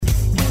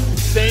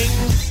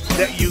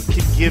that you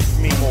can give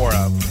me more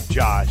of,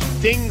 Josh.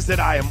 Things that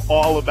I am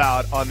all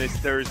about on this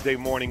Thursday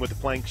morning with the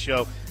Plank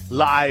Show,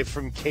 live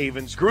from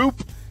Cavens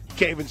Group,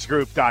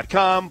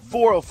 cavensgroup.com,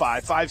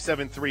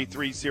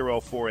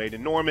 405-573-3048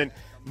 in Norman,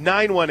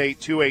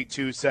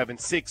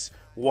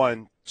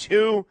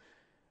 918-282-7612.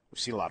 We've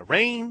seen a lot of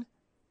rain.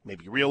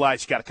 Maybe you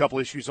realize you got a couple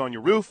issues on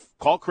your roof.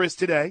 Call Chris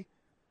today.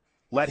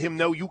 Let him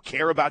know you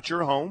care about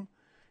your home.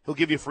 He'll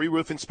give you a free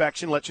roof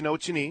inspection, let you know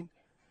what you need.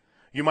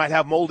 You might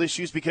have mold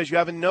issues because you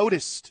haven't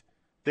noticed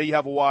that you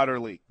have a water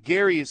leak.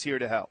 Gary is here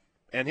to help,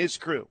 and his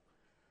crew.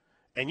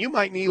 And you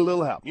might need a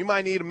little help. You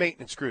might need a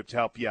maintenance group to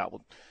help you out.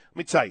 Well, let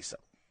me tell you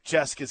something.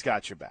 Jessica's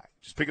got your back.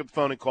 Just pick up the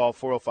phone and call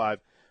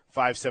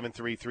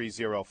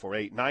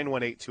 405-573-3048,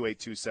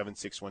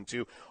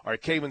 918-282-7612, or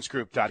at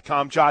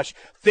cavensgroup.com. Josh,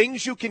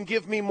 things you can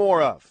give me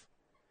more of.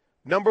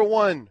 Number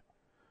one,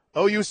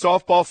 OU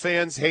softball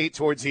fans hate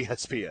towards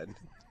ESPN.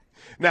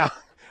 Now,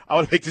 I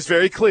want to make this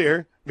very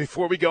clear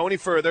before we go any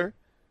further.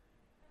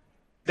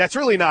 That's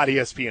really not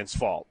ESPN's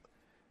fault.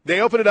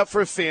 They opened it up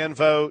for a fan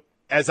vote,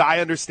 as I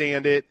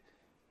understand it.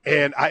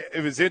 And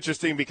it was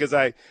interesting because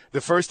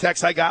the first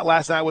text I got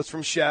last night was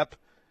from Shep,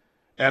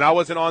 and I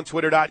wasn't on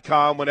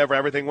Twitter.com whenever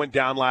everything went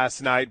down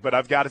last night, but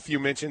I've got a few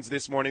mentions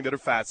this morning that are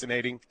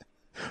fascinating.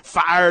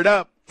 Fired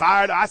up.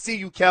 I see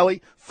you,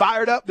 Kelly.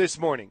 Fired up this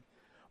morning.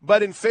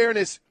 But in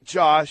fairness,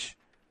 Josh,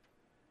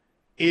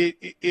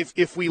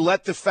 if we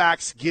let the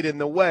facts get in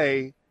the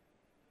way,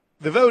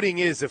 the voting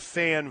is a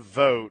fan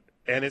vote,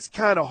 and it's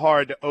kind of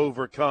hard to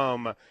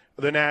overcome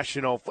the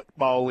National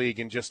Football League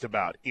in just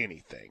about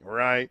anything,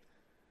 right?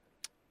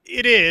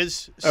 It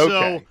is. Okay.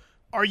 So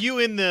are you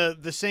in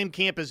the same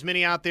camp as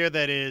many out there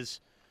that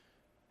is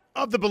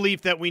of the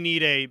belief that we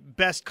need a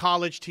best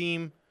college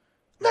team,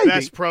 Maybe.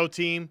 best pro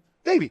team?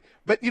 Maybe.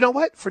 But you know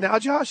what? For now,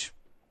 Josh,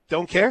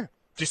 don't care.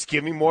 Just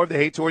give me more of the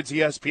hate towards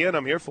ESPN.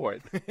 I'm here for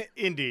it.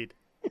 Indeed.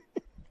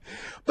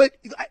 But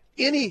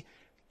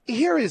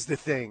here is the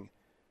thing.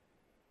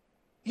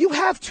 You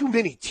have too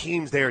many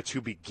teams there to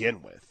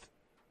begin with,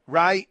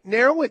 right?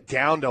 Narrow it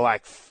down to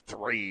like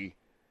 3.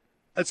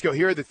 Let's go.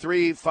 Here are the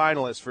 3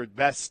 finalists for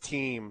best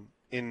team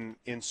in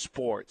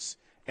sports.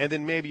 And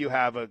then maybe you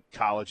have a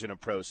college and a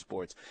pro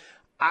sports.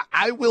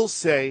 I will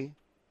say,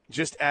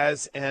 just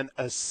as an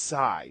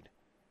aside,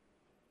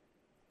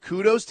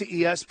 kudos to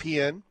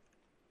ESPN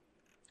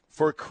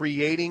for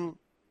creating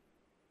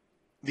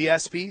the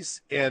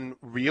ESPYs and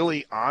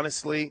really,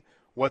 honestly,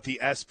 what the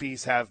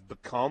ESPYs have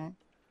become,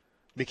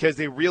 because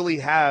they really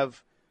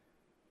have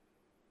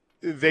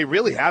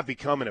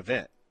become an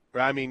event,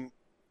 right? I mean,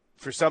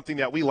 for something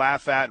that we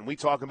laugh at and we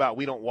talk about,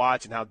 we don't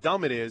watch, and how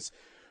dumb it is,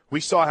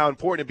 we saw how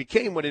important it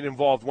became when it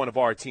involved one of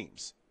our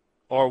teams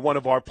or one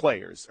of our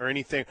players or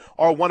anything,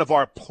 or one of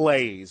our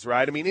plays,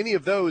 right? I mean, any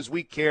of those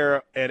we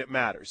care and it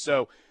matters.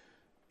 So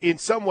in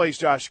some ways,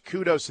 Josh,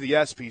 kudos to the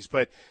ESPYs,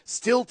 but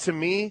still to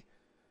me,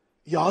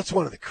 y'all, it's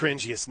one of the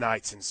cringiest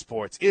nights in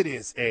sports. It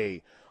is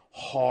a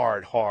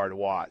hard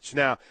watch.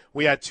 Now,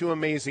 we had 2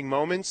 amazing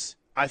moments,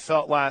 I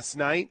felt, last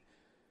night.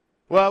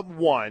 Well,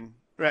 one,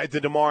 right,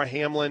 the Damar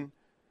Hamlin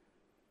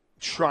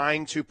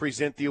trying to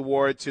present the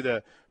award to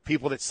the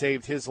people that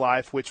saved his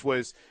life,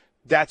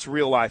 that's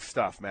real life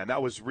stuff, man.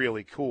 That was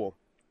really cool.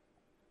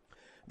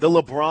 The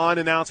LeBron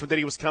announcement that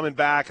he was coming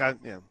back,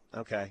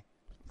 okay.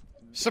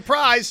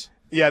 Surprise.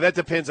 Yeah, that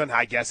depends on,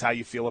 I guess, how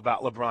you feel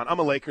about LeBron. I'm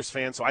a Lakers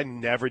fan, so I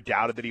never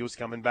doubted that he was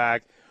coming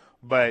back.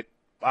 But,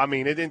 I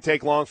mean, it didn't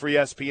take long for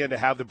ESPN to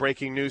have the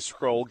breaking news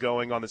scroll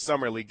going on the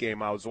Summer League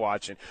game I was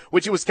watching,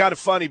 which it was kind of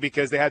funny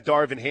because they had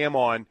Darvin Ham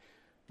on.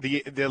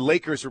 The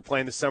Lakers were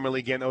playing the Summer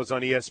League game that was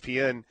on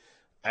ESPN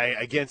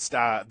against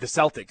the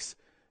Celtics.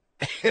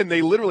 And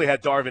they literally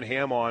had Darvin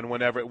Ham on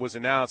whenever it was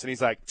announced. And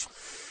he's like,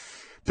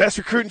 best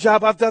recruiting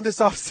job I've done this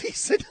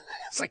offseason.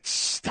 It's like,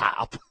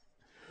 stop.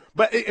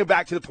 But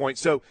back to the point.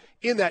 So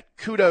in that,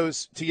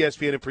 kudos to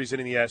ESPN and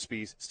presenting the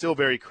ESPYs. Still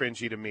very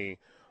cringy to me.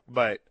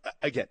 But,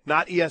 again,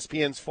 not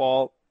ESPN's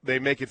fault. They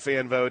make it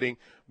fan voting.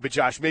 But,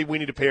 Josh, maybe we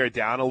need to pare it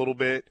down a little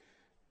bit.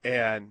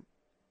 And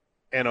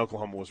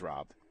Oklahoma was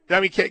robbed. I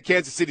mean,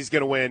 Kansas City's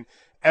going to win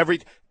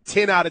every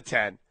 10 out of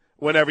 10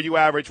 whenever you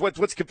average.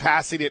 What's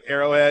capacity at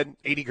Arrowhead?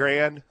 80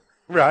 grand,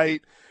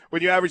 right?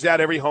 When you average that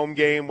every home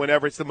game,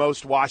 whenever it's the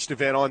most watched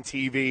event on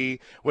TV,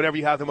 whenever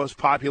you have the most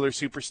popular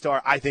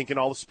superstar, I think, in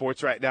all the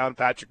sports right now, in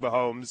Patrick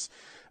Mahomes,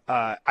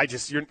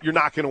 you're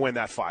not going to win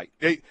that fight.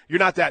 We're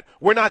not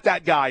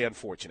that guy,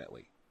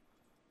 unfortunately.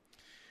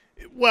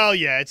 Well,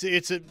 yeah,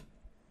 it's a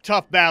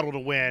tough battle to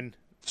win.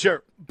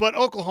 Sure. But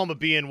Oklahoma,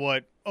 being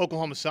what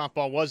Oklahoma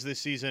softball was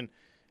this season,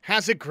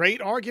 has a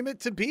great argument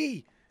to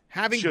be,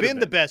 having been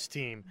the best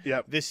team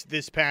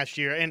this past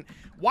year. And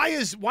why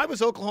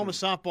was Oklahoma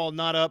softball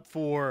not up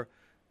for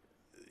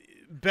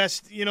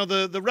best,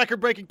 the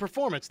record-breaking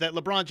performance that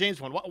LeBron James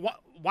won?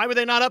 Why were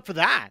they not up for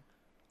that?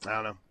 I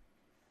don't know.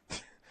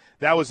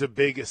 That was a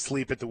big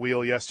asleep at the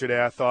wheel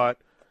yesterday, I thought.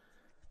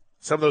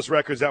 Some of those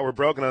records that were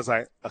broken, I was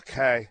like,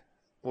 okay,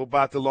 what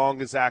about the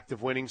longest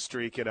active winning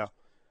streak in a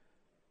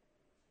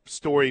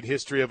storied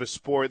history of a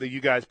sport that you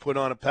guys put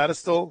on a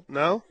pedestal?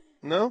 No?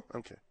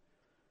 Okay.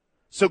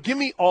 So give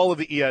me all of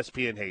the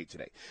ESPN hate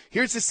today.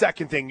 Here's the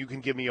second thing you can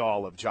give me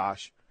all of,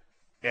 Josh.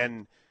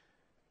 And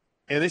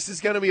this is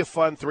going to be a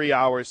fun 3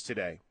 hours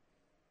today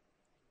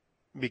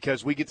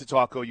because we get to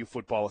talk OU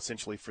football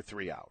essentially for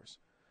 3 hours.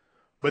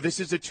 But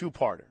this is a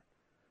two-parter.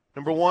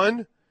 Number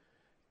one,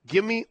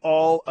 give me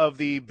all of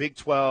the Big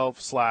 12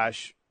 /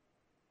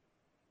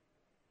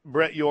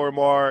 Brett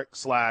Yormark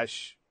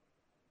 /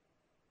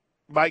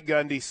 Mike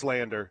Gundy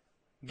slander.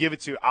 Give it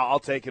to you. I'll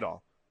take it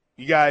all.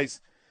 You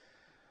guys,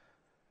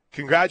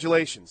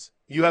 congratulations.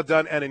 You have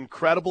done an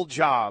incredible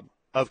job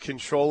of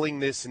controlling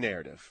this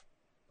narrative.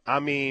 I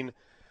mean,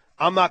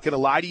 I'm not going to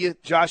lie to you,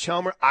 Josh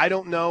Helmer. I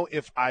don't know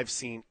if I've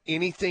seen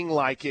anything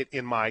like it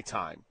in my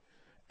time.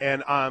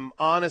 And I'm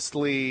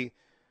honestly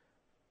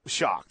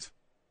shocked.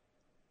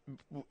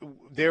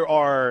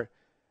 There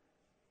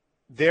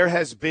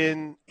has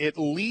been, at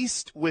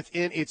least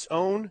within its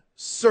own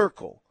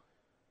circle,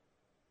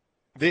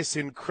 this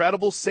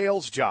incredible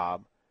sales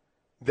job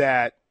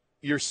that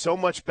you're so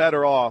much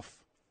better off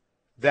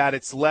that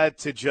it's led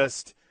to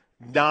just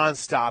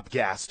nonstop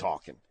gas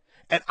talking.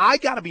 And I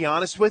got to be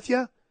honest with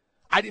you,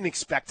 I didn't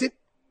expect it.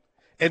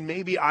 And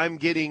maybe I'm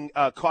getting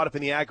caught up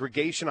in the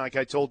aggregation like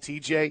I told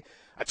TJ.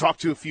 I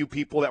talked to a few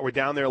people that were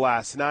down there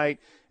last night,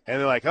 and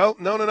they're like, oh,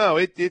 no.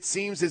 It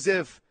seems as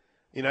if,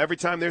 every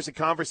time there's a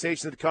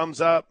conversation that comes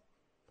up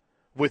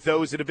with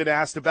those that have been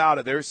asked about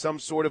it, there's some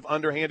sort of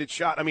underhanded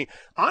shot. I mean,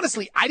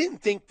 honestly, I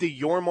didn't think the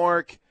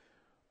Yormark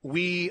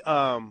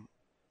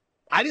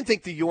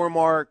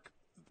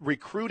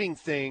recruiting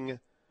thing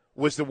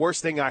was the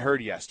worst thing I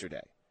heard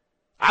yesterday.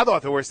 I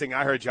thought the worst thing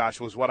I heard, Josh,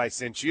 was what I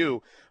sent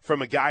you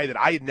from a guy that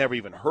I had never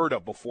even heard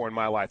of before in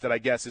my life that I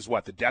guess is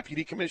the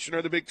deputy commissioner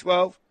of the Big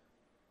 12?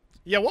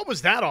 Yeah, what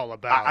was that all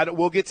about?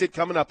 We'll get to it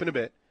coming up in a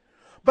bit.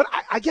 But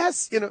I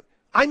guess,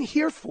 I'm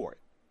here for it.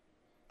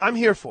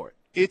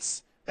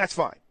 That's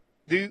fine.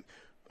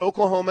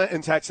 Oklahoma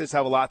and Texas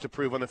have a lot to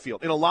prove on the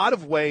field. In a lot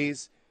of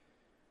ways,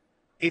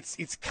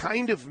 it's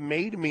kind of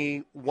made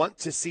me want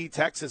to see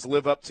Texas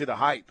live up to the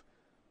hype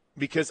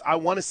because I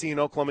want to see an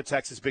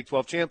Oklahoma-Texas Big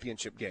 12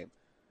 championship game.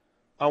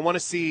 I want to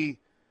see,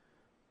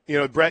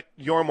 Brett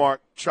Yormark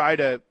try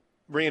to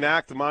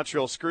reenact the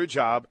Montreal screw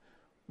job,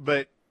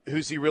 but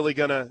who's he really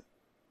going to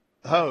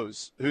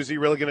hose? Who's he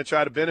really going to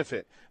try to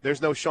benefit?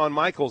 There's no Shawn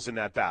Michaels in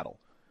that battle.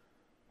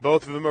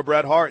 Both of them are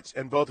Bret Harts,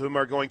 and both of them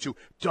are going to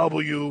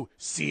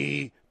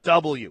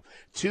WCW.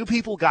 Two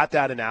people got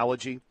that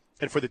analogy,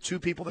 and for the two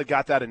people that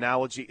got that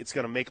analogy, it's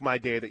going to make my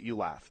day that you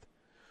laughed.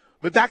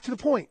 But back to the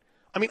point.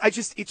 I mean,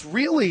 it's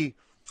really,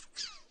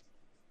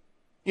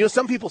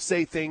 some people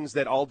say things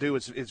that I'll do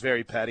is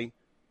very petty,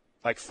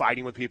 like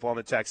fighting with people on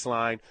the text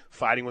line,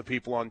 fighting with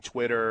people on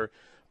Twitter.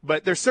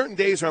 But there's certain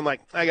days where I'm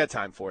like, I got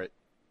time for it.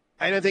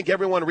 And I think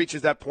everyone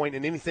reaches that point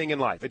in anything in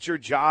life. It's your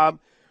job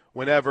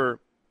whenever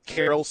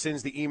Carol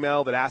sends the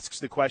email that asks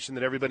the question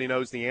that everybody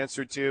knows the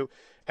answer to.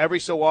 Every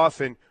so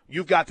often,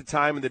 you've got the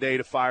time in the day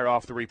to fire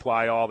off the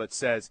reply all that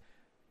says,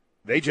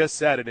 they just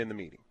said it in the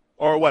meeting,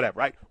 or whatever,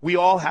 right? We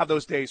all have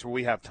those days where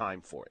we have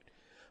time for it.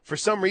 For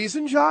some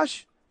reason,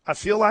 Josh, I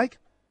feel like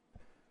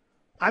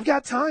I've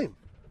got time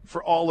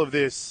for all of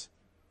this,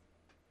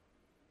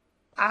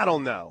 I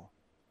don't know,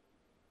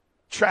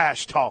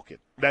 trash talking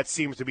that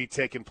seems to be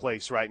taking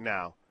place right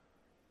now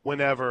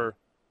whenever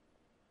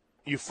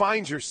you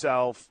find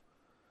yourself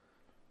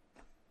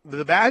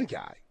the bad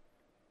guy.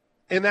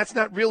 And that's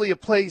not really a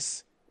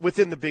place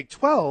within the Big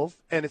 12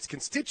 and its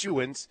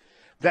constituents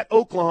that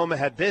Oklahoma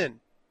had been.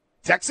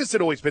 Texas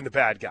had always been the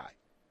bad guy,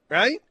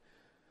 right?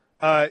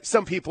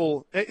 Some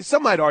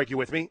might argue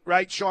with me,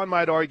 right? Sean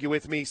might argue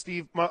with me,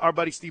 Steve, our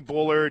buddy Steve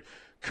Bullard,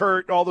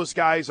 Kurt, all those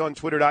guys on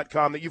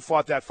Twitter.com that you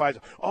fought that fight.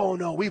 Oh,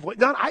 no,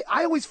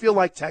 I always feel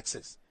like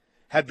Texas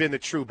had been the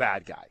true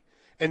bad guy.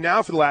 And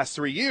now for the last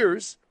 3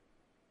 years,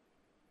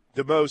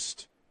 the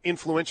most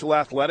influential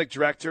athletic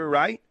director,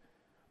 right?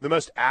 The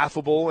most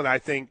affable and I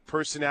think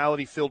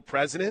personality-filled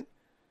president.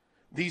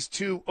 These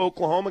two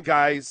Oklahoma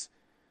guys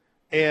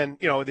and,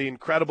 the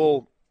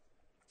incredible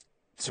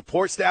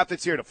support staff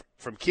that's here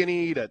from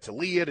Kenny to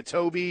Leah to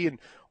Toby and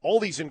all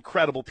these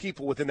incredible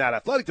people within that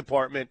athletic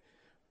department.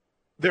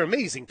 They're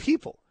amazing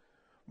people.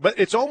 But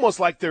it's almost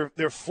like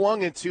they're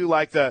flung into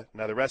like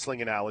another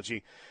wrestling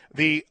analogy,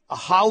 the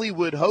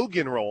Hollywood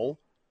Hogan role.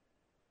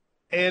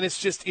 And it's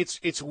just,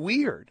 it's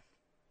weird.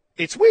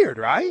 It's weird,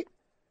 right?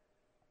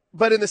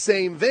 But in the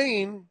same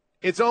vein,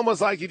 it's almost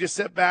like you just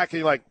sit back and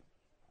you're like,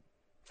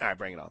 all right,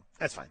 bring it on.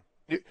 That's fine.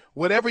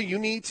 Whatever you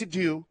need to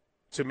do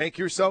to make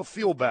yourself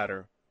feel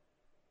better,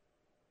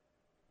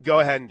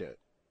 go ahead and do it.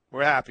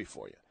 We're happy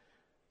for you.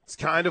 It's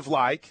kind of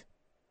like,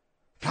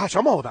 gosh,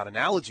 I'm all about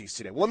analogies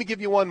today. Well, let me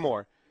give you one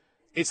more.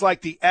 It's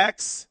like the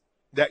ex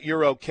that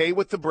you're okay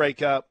with the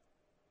breakup,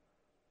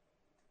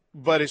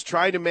 but is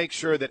trying to make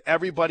sure that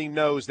everybody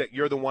knows that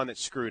you're the one that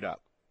screwed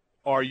up.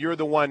 Or you're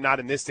the one, not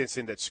in this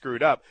instance, that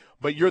screwed up,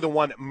 but you're the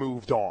one that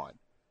moved on.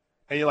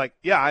 And you're like,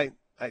 yeah,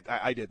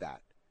 I did that.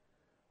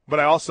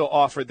 But I also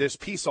offered this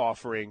peace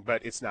offering,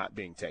 but it's not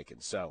being taken.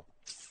 So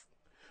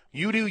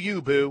you do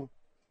you, boo.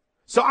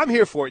 So I'm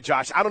here for it,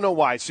 Josh. I don't know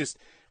why. It's just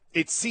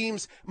It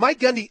seems Mike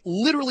Gundy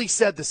literally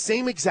said the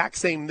same exact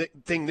same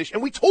thing this year.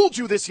 And we told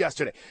you this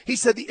yesterday. He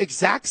said the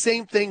exact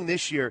same thing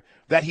this year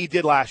that he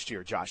did last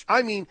year, Josh.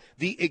 I mean,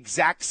 the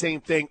exact same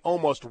thing,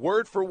 almost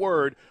word for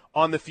word,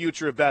 on the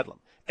future of Bedlam.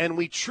 And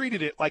we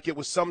treated it like it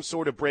was some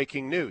sort of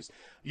breaking news.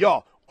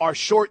 Y'all, our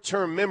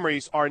short-term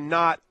memories are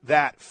not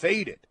that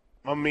faded.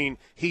 I mean,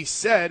 he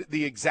said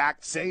the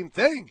exact same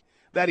thing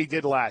that he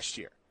did last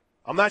year.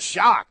 I'm not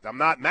shocked. I'm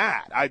not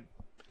mad.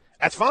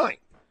 That's fine.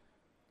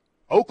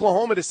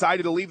 Oklahoma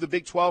decided to leave the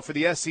Big 12 for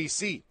the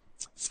SEC.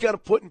 It's going to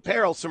put in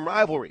peril some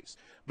rivalries.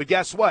 But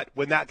guess what?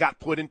 When that got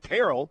put in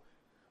peril,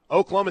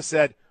 Oklahoma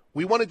said,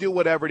 we want to do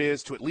whatever it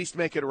is to at least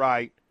make it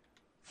right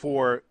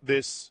for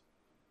this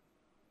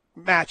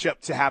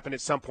matchup to happen at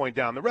some point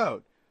down the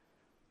road.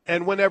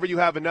 And whenever you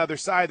have another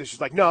side that's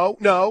just like, no,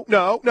 no,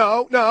 no,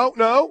 no, no,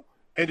 no,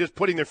 and just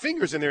putting their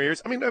fingers in their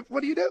ears, I mean,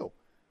 what do you do?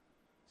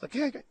 It's like,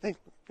 yeah, okay,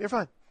 you're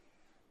fine.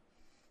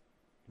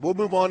 We'll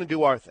move on and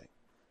do our thing.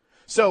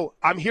 So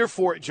I'm here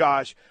for it,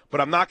 Josh,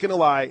 but I'm not going to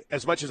lie.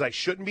 As much as I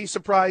shouldn't be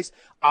surprised,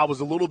 I was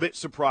a little bit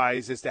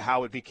surprised as to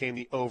how it became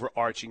the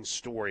overarching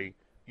story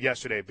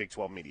yesterday at Big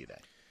 12 Media Day.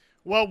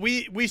 Well,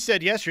 we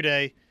said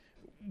yesterday,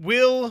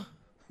 will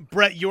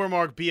Brett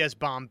Yormark be as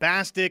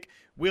bombastic?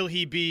 Will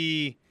he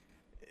be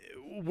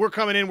 – we're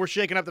coming in, we're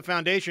shaking up the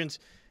foundations.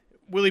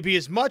 Will he be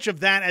as much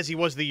of that as he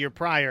was the year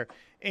prior?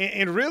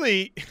 And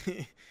really,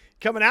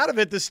 coming out of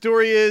it, the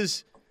story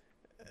is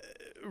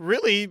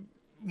really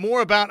more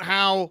about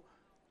how –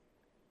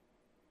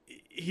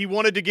 he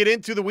wanted to get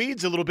into the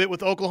weeds a little bit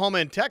with Oklahoma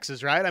and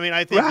Texas, right? I mean,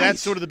 I think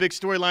that's sort of the big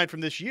storyline from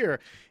this year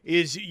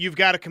is you've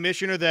got a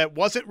commissioner that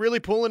wasn't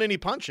really pulling any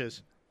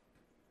punches.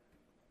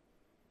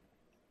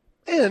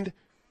 And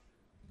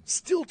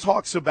still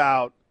talks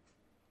about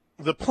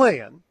the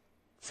plan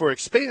for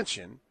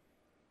expansion,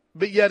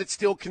 but yet it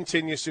still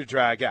continues to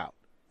drag out.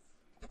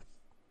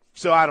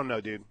 So I don't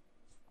know, dude.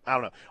 I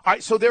don't know. All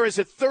right, so there is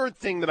a third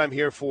thing that I'm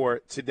here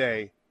for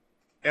today,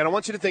 and I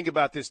want you to think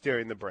about this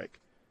during the break.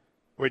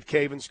 We're at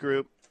Caven's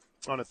Group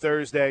on a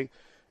Thursday,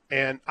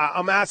 and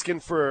I'm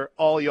asking for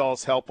all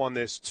y'all's help on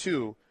this,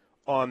 too,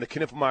 on the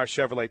Knippelmeyer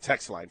Chevrolet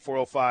text line,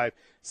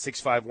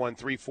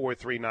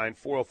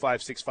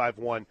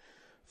 405-651-3439,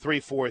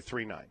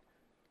 405-651-3439.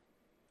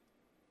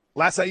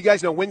 Last night, you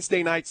guys know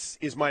Wednesday nights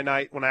is my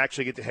night when I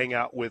actually get to hang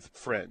out with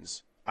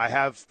friends. I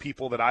have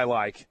people that I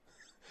like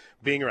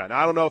being around.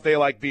 I don't know if they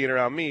like being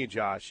around me,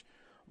 Josh,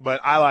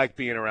 but I like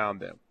being around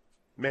them.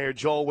 Mayor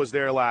Joel was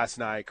there last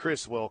night,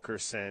 Chris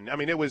Wilkerson. I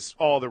mean, it was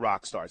all the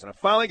rock stars. And I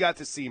finally got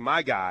to see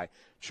my guy,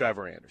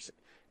 Trevor Anderson.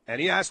 And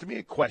he asked me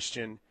a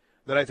question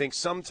that I think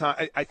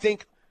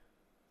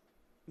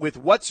with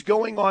what's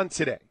going on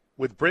today,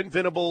 with Brent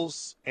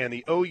Venables and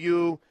the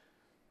OU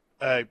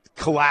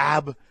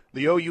collab,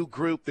 the OU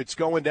group that's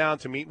going down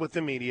to meet with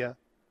the media,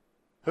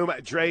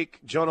 Drake,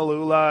 Jonah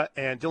Lula,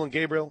 and Dylan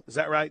Gabriel. Is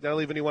that right? Did I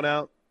leave anyone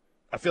out?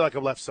 I feel like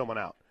I've left someone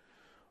out.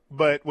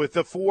 But with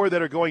the four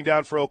that are going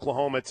down for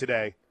Oklahoma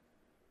today,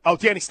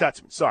 Danny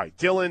Stutzman, sorry.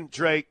 Dylan,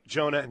 Drake,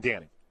 Jonah, and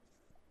Danny.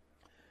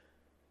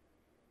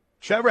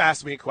 Trevor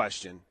asked me a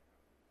question,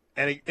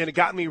 and it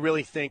got me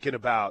really thinking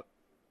about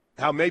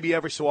how maybe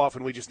every so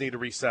often we just need to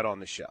reset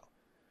on the show.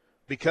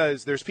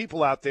 Because there's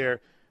people out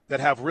there that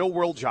have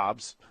real-world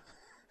jobs,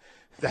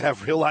 that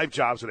have real-life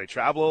jobs where they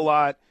travel a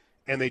lot,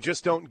 and they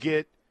just don't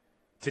get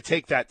to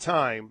take that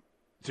time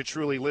to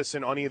truly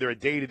listen on either a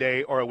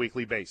day-to-day or a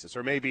weekly basis.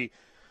 Or maybe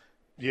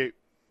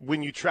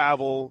when you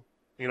travel,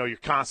 you're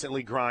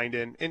constantly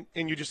grinding, and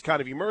you just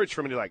kind of emerge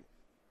from it. You're like,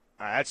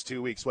 that's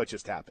 2 weeks. What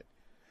just happened?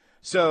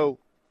 So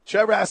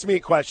Trevor asked me a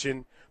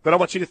question that I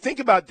want you to think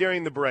about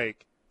during the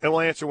break, and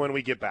we'll answer when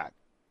we get back.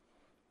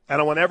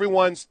 And I want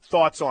everyone's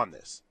thoughts on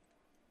this.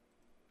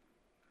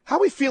 How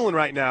are we feeling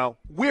right now?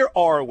 Where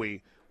are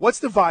we? What's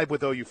the vibe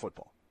with OU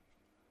football?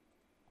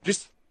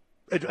 Just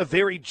a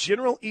very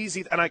general,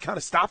 easy, and I kind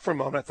of stopped for a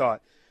moment. I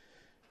thought,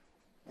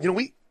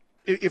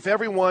 if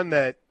everyone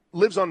that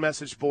lives on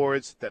message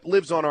boards, that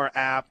lives on our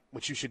app,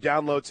 which you should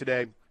download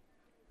today,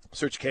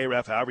 search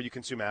KREF, however you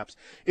consume apps.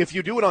 If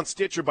you do it on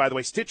Stitcher, by the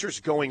way, Stitcher's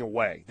going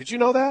away. Did you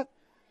know that?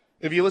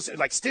 If you listen,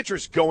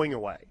 Stitcher's going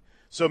away.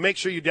 So make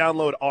sure you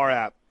download our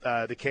app,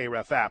 the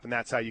KREF app, and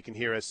that's how you can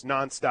hear us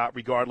nonstop,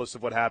 regardless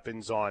of what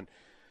happens on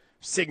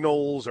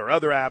Signals or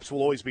other apps.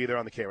 We'll always be there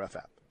on the KREF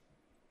app.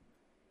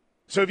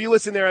 So if you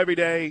listen there every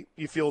day,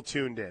 you feel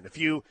tuned in. If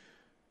you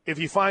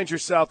find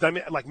yourself,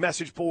 like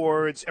message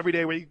boards, every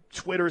day,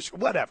 Twitter,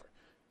 whatever,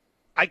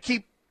 I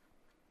keep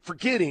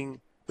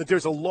forgetting that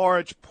there's a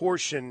large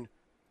portion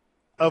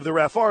of the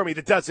Ref Army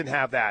that doesn't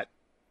have that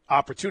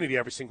opportunity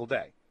every single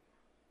day.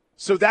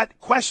 So that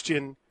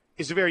question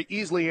is a very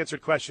easily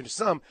answered question to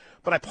some,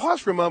 but I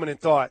paused for a moment and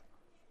thought,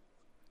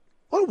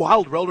 what a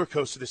wild roller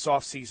coaster this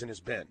offseason has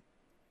been.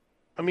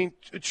 I mean,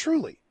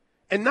 truly.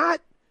 And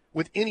not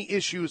with any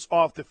issues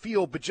off the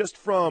field, but just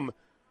from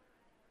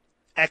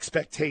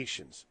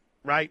expectations,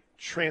 right?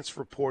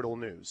 Transfer portal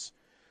news,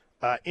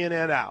 in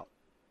and out,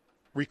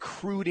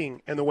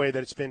 recruiting and the way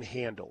that it's been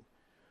handled,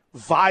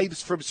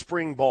 vibes from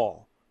spring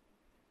ball,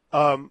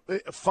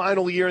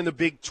 Final year in the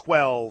Big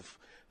 12,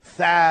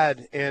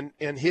 Thad and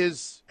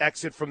his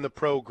exit from the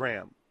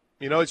program.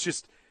 It's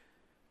just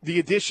the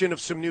addition of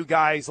some new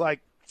guys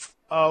like,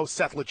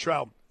 Seth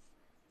Luttrell.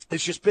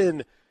 It's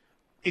been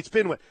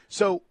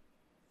so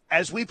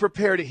as we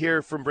prepare to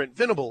hear from Brent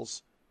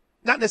Venables,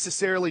 not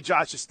necessarily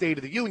Josh's State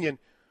of the Union,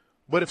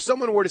 but if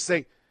someone were to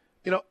say,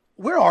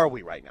 where are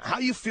we right now? How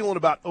are you feeling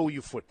about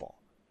OU football?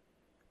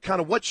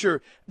 Kind of what's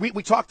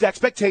we talked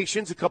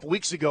expectations a couple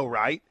weeks ago,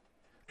 right?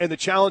 And the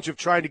challenge of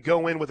trying to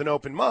go in with an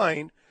open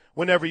mind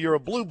whenever you're a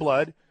blue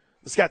blood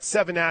that's got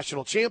 7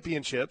 national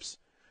championships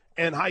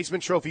and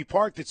Heisman Trophy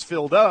Park that's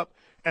filled up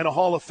and a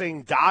Hall of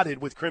Fame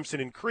dotted with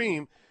crimson and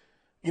cream.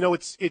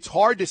 It's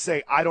hard to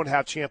say I don't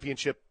have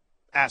championship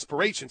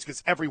aspirations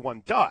because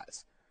everyone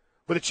does.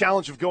 But the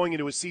challenge of going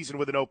into a season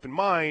with an open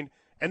mind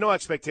and no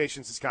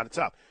expectations is kind of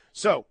tough.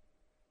 So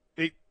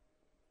it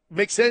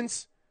makes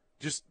sense.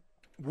 Just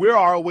where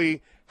are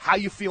we? How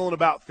you feeling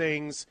about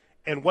things?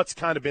 And what's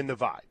kind of been the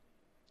vibe?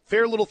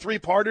 Fair little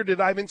 3-parter to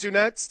dive into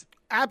next?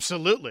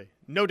 Absolutely.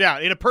 No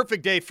doubt. In a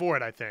perfect day for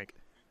it, I think.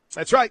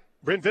 That's right.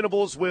 Brent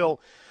Venables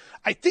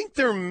I think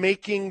they're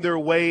making their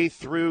way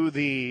through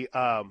the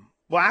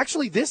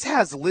actually, this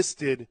has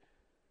listed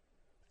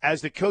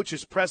as the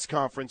coaches' press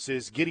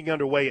conferences getting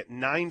underway at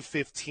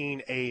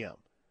 9:15 a.m.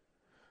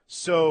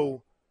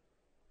 So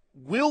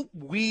we'll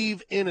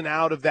weave in and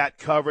out of that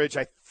coverage.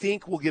 I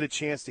think we'll get a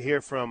chance to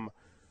hear from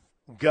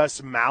Gus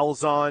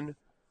Malzahn.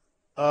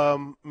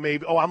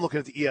 Maybe. Oh, I'm looking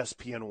at the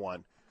ESPN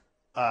one.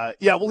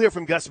 We'll hear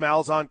from Gus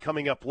Malzahn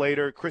coming up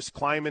later. Chris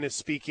Kleiman is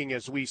speaking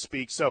as we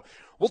speak. So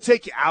we'll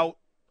take you out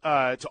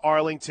to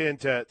Arlington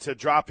to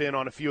drop in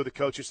on a few of the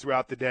coaches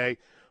throughout the day.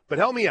 But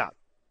help me out.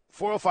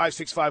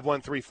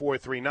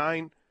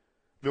 405-651-3439. If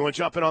you want to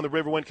jump in on the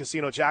Riverwind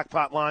Casino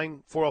jackpot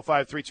line,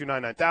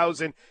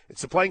 405-329-9000.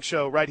 It's the Plank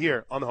Show right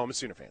here on the home of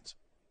Sooner fans.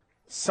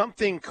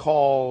 Something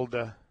called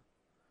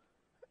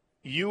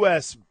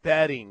U.S.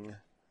 betting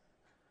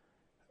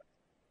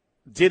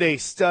did a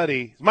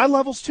study. My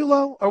level's too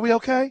low? Are we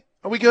okay?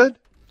 Are we good?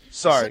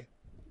 Sorry.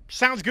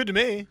 Sounds good to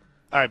me.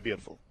 All right,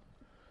 beautiful.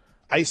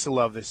 I used to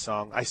love this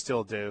song. I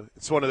still do.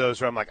 It's one of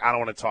those where I'm like, I don't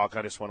want to talk.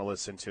 I just want to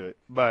listen to it.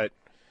 But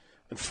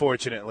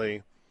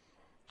unfortunately,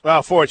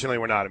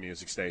 we're not a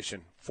music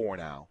station for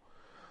now.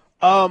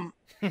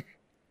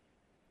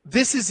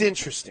 This is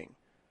interesting.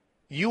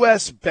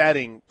 U.S.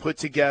 betting put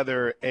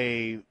together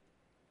I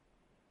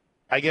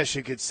guess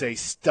you could say,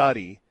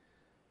 study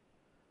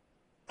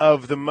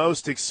of the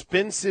most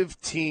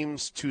expensive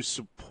teams to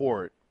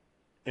support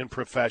in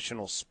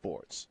professional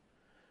sports.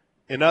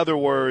 In other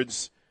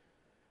words,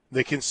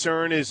 the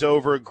concern is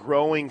over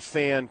growing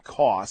fan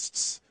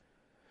costs.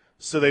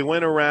 So they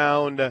went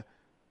around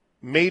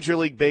Major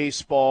League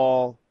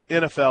Baseball,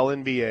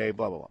 NFL, NBA,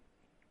 blah, blah, blah,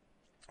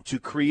 to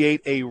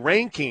create a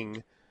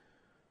ranking.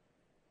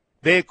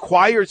 They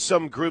acquired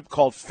some group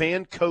called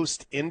Fan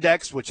Coast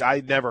Index, which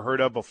I'd never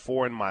heard of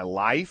before in my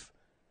life,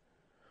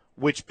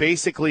 which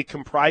basically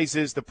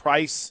comprises the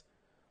price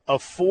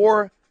of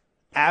 4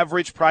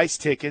 average price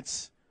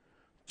tickets,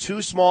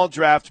 2 small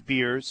draft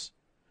beers,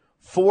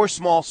 4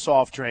 small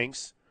soft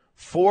drinks,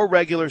 4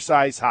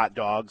 regular-size hot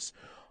dogs,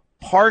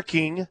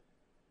 parking,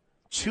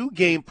 2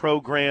 game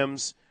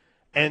programs,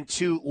 and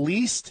 2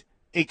 least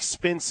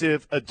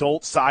expensive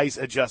adult-size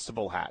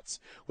adjustable hats,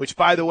 which,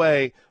 by the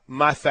way,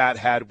 my fat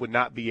head would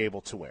not be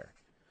able to wear.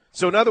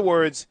 So, in other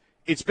words,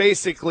 it's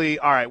basically,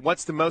 all right,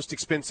 what's the most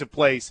expensive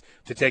place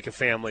to take a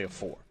family of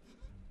 4?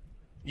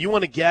 You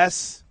want to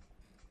guess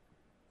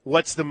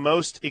what's the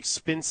most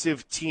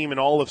expensive team in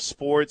all of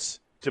sports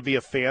to be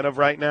a fan of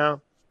right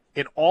now?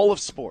 In all of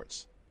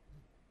sports.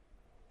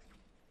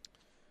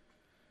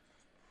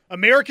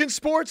 American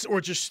sports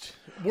or just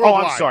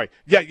worldwide? Oh, I'm sorry.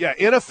 Yeah.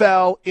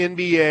 NFL,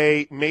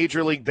 NBA,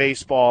 Major League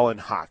Baseball, and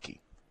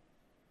hockey.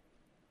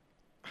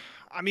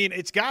 I mean,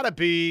 it's got to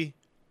be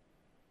 –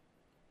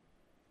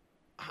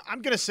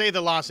 I'm going to say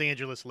the Los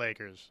Angeles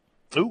Lakers.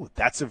 Ooh,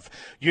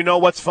 you know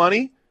what's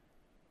funny?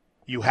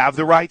 You have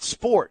the right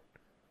sport.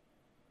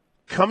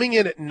 Coming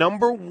in at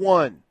number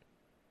 1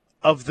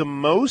 of the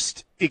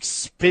most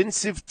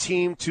expensive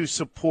team to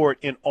support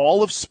in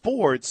all of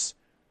sports,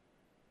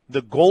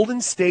 the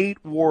Golden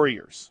State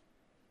Warriors,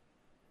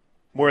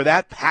 where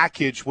that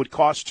package would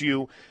cost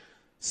you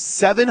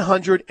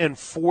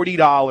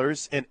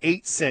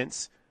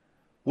 $740.08,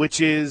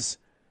 which is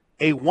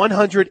a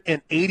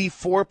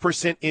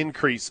 184%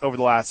 increase over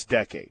the last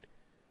decade.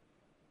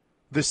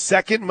 The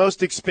second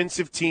most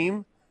expensive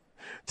team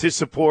to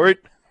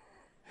support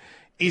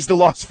is the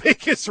Las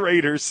Vegas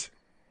Raiders.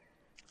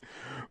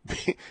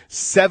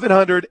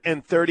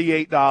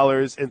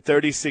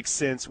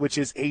 $738.36, which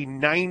is a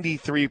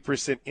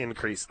 93%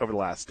 increase over the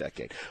last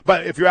decade.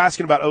 But if you're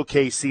asking about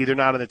OKC, they're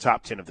not in the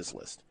top 10 of this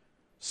list.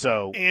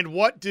 So, and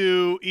what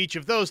do each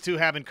of those two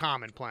have in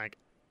common, Plank?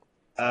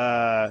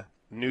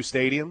 New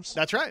stadiums.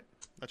 That's right.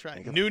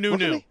 New.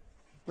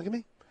 Look at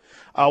me.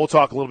 We'll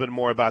talk a little bit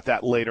more about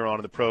that later on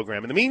in the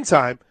program. In the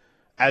meantime,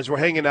 as we're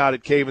hanging out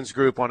at Caven's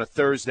Group on a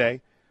Thursday,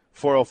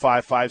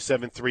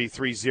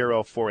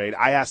 405-573-3048,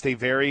 I asked a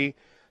very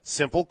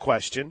simple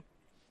question.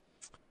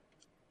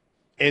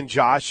 And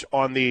Josh,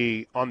 on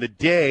the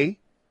day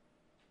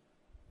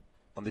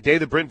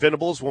that Brent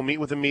Venables will meet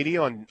with the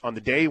media, on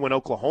the day when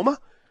Oklahoma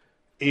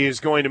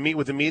is going to meet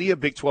with the media,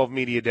 Big 12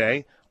 Media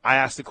Day, I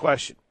asked the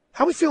question,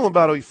 how are we feeling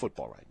about OU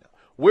football right now?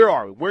 Where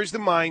are we? Where's the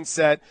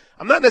mindset?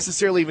 I'm not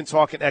necessarily even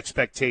talking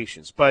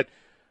expectations, but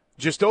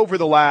just over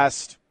the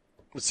last,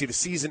 the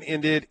season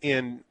ended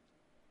in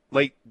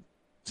late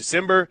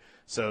December,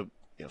 so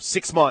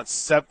 6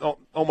 months,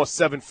 almost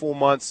 7 full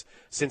months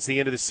since the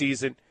end of the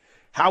season.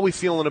 How are we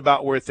feeling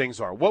about where things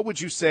are? What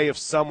would you say if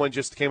someone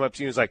just came up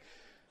to you and was like,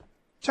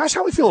 Josh,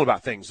 how are we feeling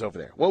about things over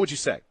there? What would you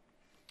say?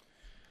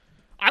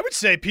 I would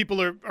say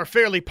people are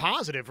fairly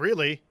positive,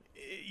 really.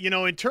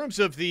 In terms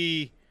of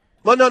the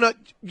 – Well, no,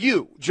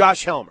 you,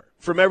 Josh Helmer,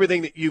 from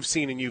everything that you've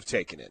seen and you've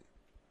taken in.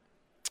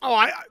 Oh,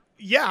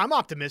 I'm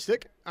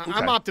optimistic. Okay.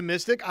 I'm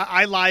optimistic.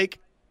 I like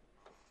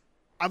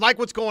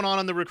what's going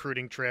on the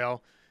recruiting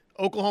trail.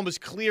 Oklahoma's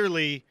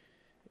clearly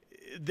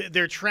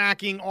they're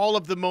tracking all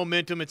of the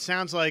momentum. It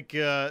sounds like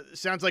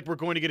we're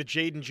going to get a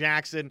Jaden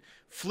Jackson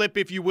flip,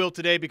 if you will,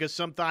 today, because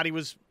some thought he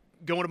was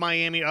going to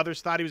Miami,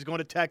 others thought he was going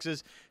to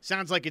Texas.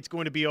 Sounds like it's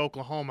going to be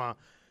Oklahoma.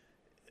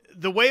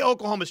 The way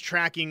Oklahoma's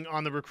tracking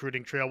on the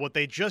recruiting trail, what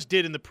they just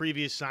did in the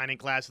previous signing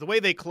class, the way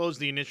they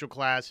closed the initial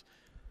class,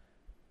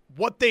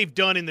 what they've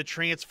done in the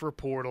transfer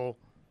portal,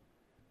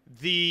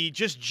 the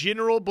just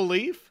general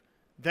belief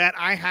that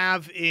I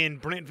have in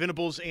Brent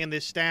Venables and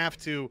this staff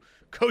to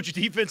coach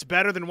defense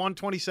better than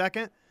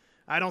 122nd.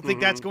 I don't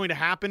think that's going to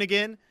happen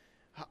again.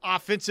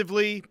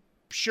 Offensively,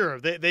 sure,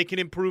 they can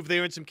improve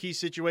there in some key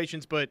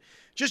situations, but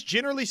just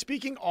generally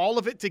speaking, all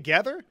of it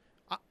together,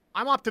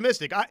 I'm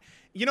optimistic.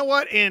 You know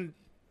what? And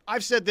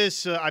I've said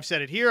this. I've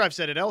said it here. I've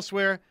said it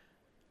elsewhere.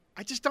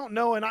 I just don't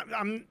know, and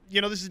I'm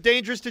this is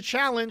dangerous to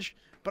challenge,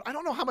 but I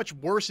don't know how much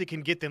worse it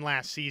can get than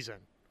last season,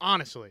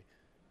 honestly.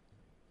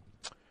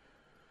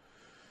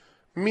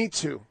 Me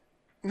too.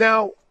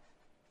 Now,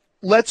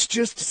 let's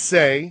just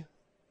say,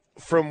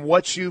 from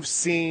what you've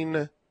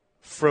seen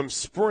from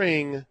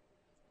spring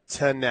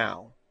to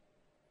now,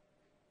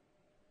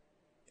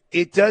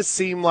 it does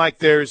seem like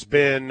there's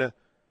been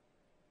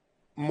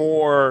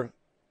more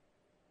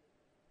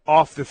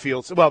off the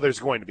field. Well, there's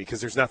going to be,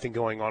 because there's nothing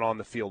going on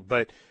the field,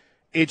 but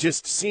it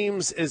just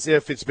seems as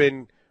if it's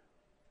been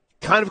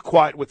kind of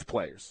quiet with the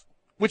players,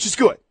 which is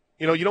good.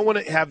 You don't want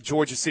to have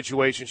Georgia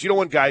situations. You don't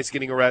want guys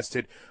getting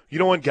arrested. You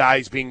don't want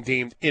guys being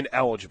deemed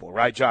ineligible,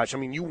 right, Josh? I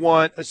mean, you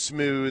want a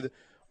smooth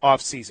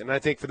offseason. And I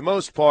think for the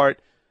most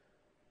part,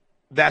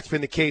 that's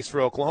been the case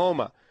for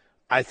Oklahoma.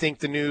 I think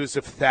the news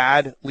of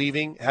Thad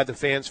leaving had the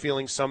fans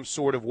feeling some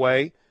sort of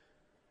way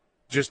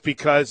just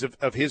because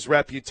of his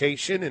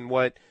reputation and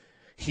what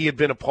he had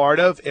been a part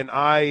of. And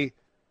I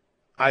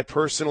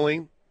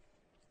personally,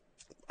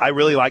 I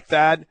really like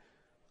Thad.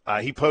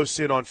 He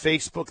posted on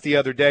Facebook the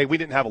other day. We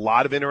didn't have a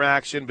lot of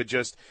interaction, but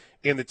just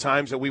in the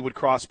times that we would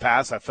cross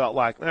paths, I felt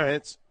like, all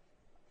right,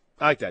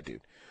 I like that dude.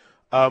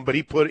 But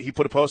he put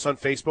a post on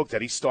Facebook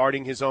that he's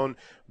starting his own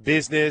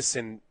business,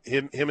 and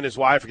him and his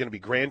wife are going to be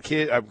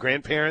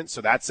grandparents.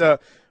 So that's a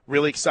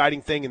really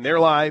exciting thing in their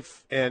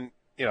life. And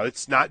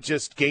it's not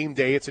just game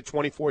day; it's a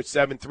 24/7,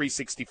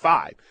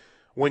 365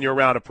 when you're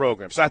around a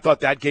program. So I thought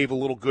that gave a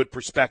little good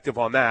perspective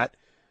on that.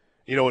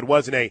 It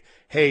wasn't a,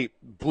 hey,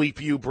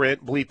 bleep you,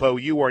 Brent, bleep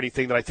OU, or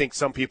anything that I think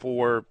some people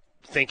were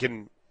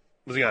thinking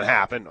was going to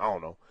happen. I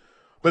don't know.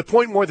 But the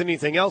point more than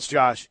anything else,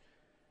 Josh,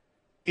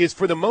 is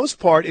for the most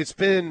part, it's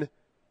been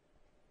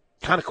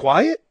kind of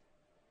quiet,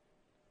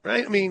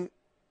 right? I mean,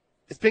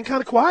 it's been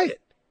kind of quiet.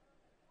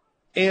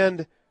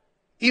 And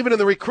even in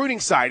the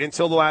recruiting side,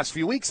 until the last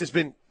few weeks, it's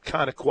been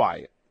kind of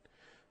quiet.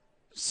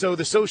 So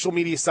the social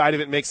media side of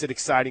it makes it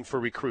exciting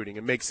for recruiting.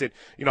 It makes it,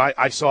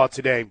 I saw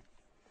today,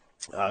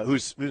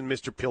 who's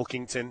Mr.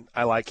 Pilkington.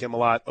 I like him a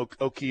lot.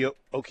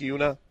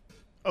 Okiuna.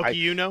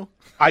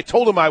 I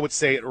told him I would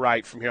say it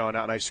right from here on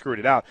out, and I screwed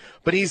it out.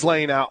 But he's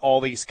laying out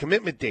all these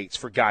commitment dates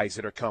for guys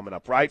that are coming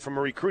up, right, from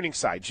a recruiting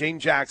side. Jane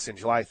Jackson,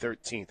 July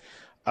 13th.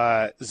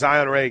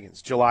 Zion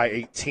Reagan's July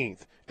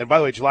 18th. And by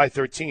the way, July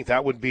 13th,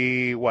 that would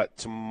be what?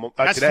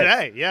 That's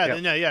today. Yeah,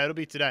 it'll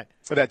be today.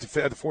 For that,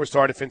 the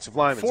four-star defensive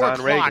lineman, 4 Zion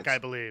o'clock, Reagan's. I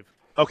believe.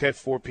 Okay,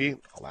 4 p.m.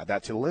 I'll add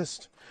that to the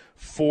list.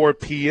 4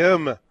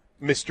 p.m.,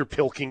 Mr.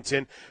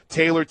 Pilkington.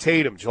 Taylor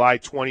Tatum, July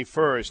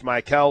 21st.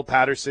 Michael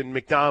Patterson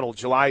McDonald,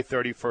 July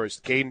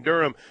 31st. Caden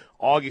Durham,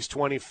 August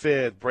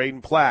 25th.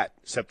 Braden Platt,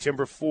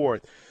 September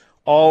 4th.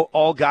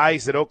 All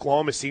guys that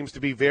Oklahoma seems to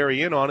be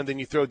very in on, and then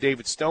you throw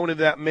David Stone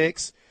into that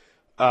mix.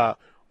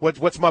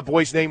 What's my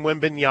boy's name,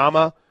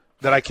 Wembanyama,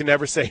 that I can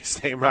never say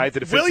his name right? The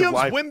defensive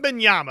line.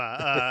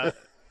 Wembanyama,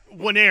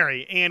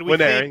 Winery, and we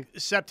think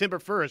September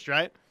 1st,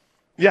 right?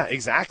 Yeah,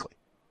 exactly.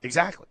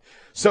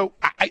 So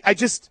I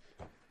just –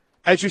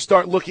 as you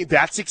start looking,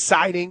 that's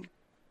exciting.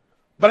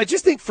 But I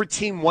just think for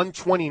Team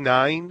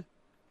 129,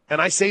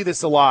 and I say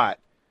this a lot,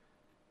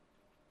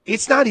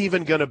 it's not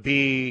even going to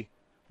be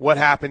what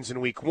happens in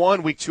week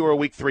 1, week 2, or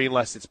week 3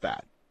 unless it's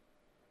bad.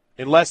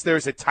 Unless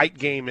there's a tight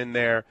game in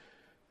there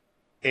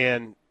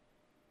and,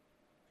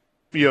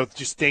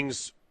 just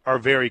things are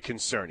very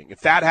concerning.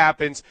 If that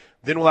happens,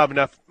 then we'll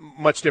have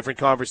much different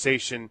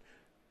conversation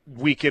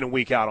week in and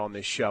week out on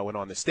this show and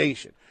on the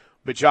station.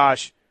 But,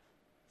 Josh,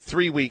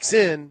 3 weeks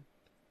in,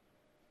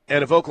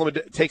 and if Oklahoma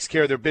takes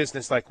care of their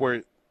business like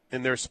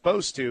they're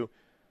supposed to,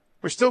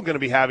 we're still going to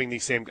be having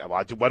these same –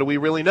 what do we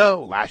really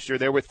know? Last year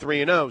they were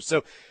 3-0.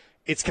 So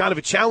it's kind of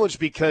a challenge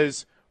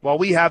because while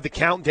we have the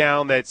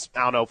countdown that's,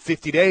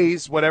 50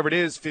 days, whatever it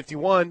is,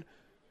 51,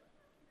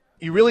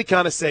 you really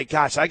kind of say,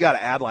 gosh, I got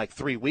to add like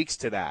 3 weeks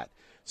to that.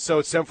 So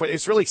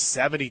it's really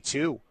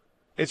 72.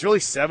 It's really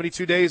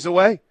 72 days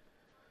away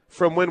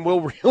from when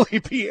we'll really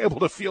be able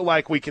to feel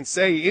like we can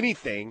say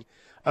anything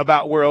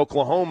about where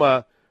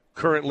Oklahoma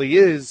currently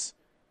is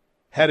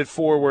headed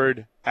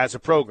forward as a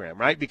program,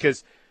 right?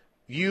 Because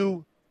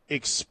you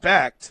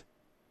expect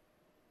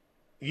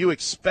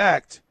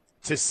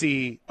to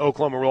see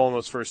Oklahoma roll in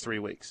those first 3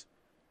 weeks.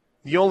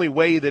 The only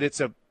way that it's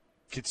a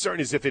concern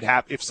is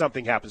if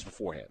something happens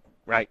beforehand,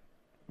 right?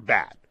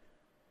 Bad.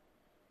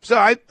 So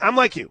I'm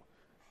like you,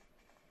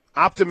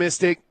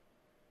 optimistic.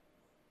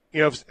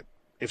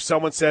 If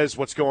someone says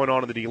what's going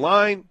on in the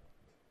D-line,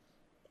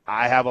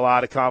 I have a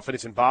lot of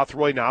confidence in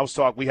Bothroyd. Now,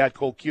 we had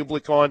Cole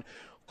Kublik on.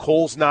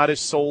 Cole's not as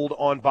sold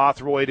on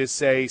Bothroyd as,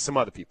 say, some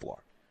other people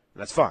are.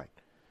 And that's fine.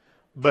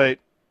 But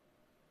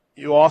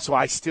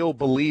I still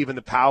believe in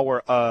the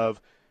power of,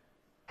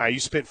 you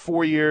spent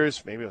 4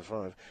 years, maybe it was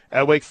 5,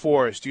 at Wake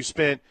Forest. You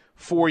spent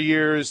 4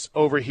 years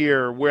over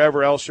here,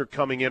 wherever else you're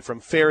coming in from,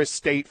 Ferris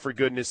State, for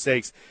goodness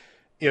sakes.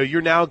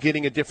 You're now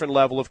getting a different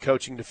level of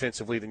coaching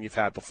defensively than you've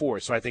had before.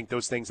 So I think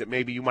those things that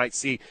maybe you might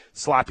see,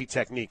 sloppy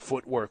technique,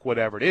 footwork,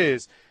 whatever it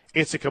is,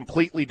 it's a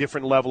completely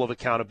different level of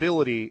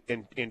accountability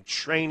in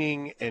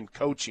training and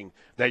coaching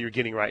that you're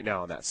getting right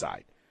now on that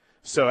side.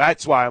 So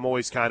that's why I'm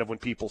always kind of, when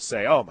people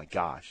say, oh my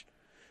gosh,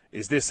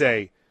 is this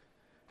a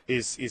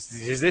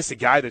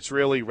guy that's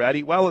really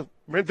ready? Well,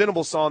 Brent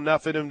Venables saw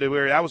enough in him to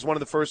where that was one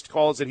of the first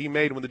calls that he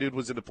made when the dude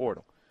was in the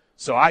portal.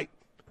 So I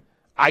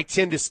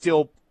tend to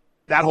still –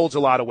 that holds a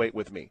lot of weight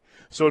with me.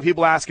 So when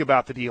people ask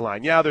about the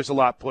D-line, yeah, there's a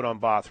lot put on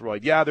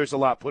Bothroyd. Yeah, there's a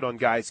lot put on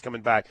guys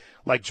coming back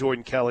like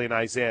Jordan Kelly and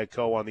Isaiah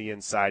Coe on the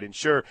inside. And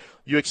sure,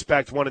 you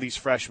expect one of these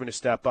freshmen to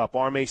step up,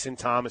 R. Mason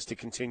Thomas to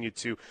continue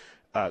to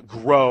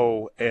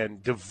grow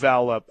and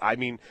develop. I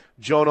mean,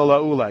 Jonah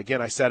Laula,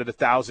 again, I said it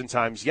 1,000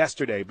 times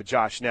yesterday, but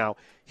Josh, now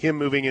him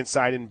moving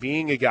inside and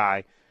being a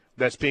guy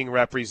that's being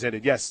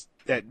represented, yes,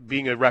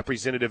 being a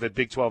representative at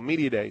Big 12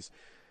 Media Days,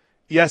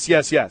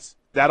 yes.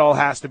 That all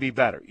has to be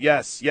better.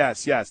 Yes.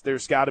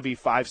 There's got to be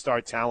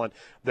 5-star talent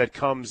that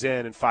comes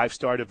in and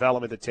 5-star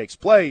development that takes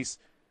place.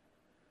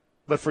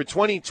 But for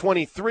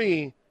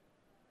 2023,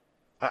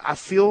 I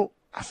feel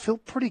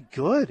pretty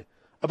good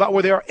about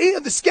where they are.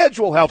 And the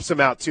schedule helps them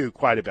out, too,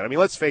 quite a bit. I mean,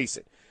 let's face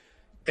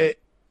it.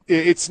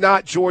 It's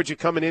not Georgia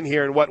coming in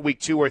here in,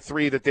 week 2 or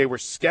 3 that they were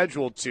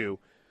scheduled to.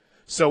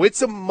 So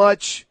it's a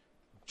much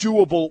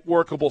doable,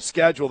 workable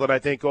schedule that I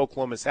think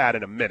Oklahoma's had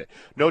in a minute.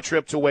 No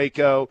trip to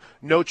Waco,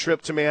 no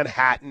trip to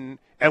Manhattan,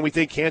 and we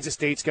think Kansas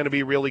State's going to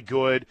be really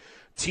good.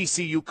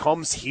 TCU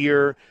comes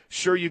here.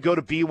 Sure, you go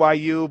to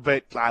BYU,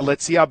 but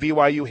let's see how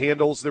BYU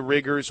handles the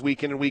rigors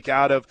week in and week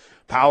out of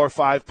Power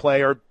 5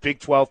 play or Big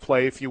 12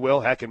 play, if you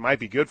will. Heck, it might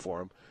be good for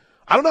them.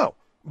 I don't know.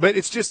 But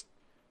it's just,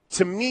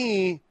 to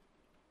me,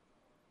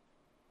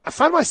 I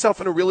find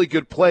myself in a really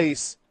good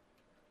place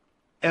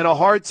and a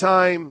hard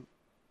time,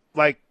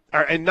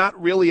 and not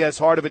really as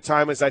hard of a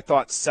time as I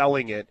thought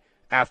selling it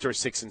after a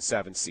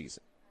 6-7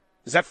 season.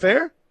 Is that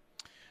fair?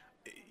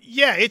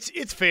 Yeah,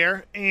 it's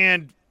fair.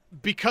 And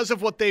because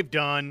of what they've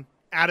done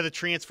out of the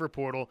transfer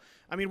portal,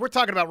 I mean, we're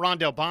talking about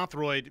Rondell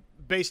Bothroyd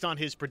based on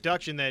his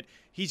production that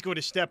he's going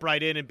to step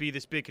right in and be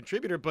this big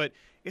contributor, but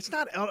it's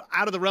not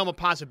out of the realm of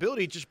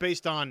possibility just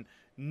based on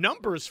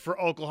numbers for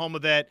Oklahoma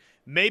that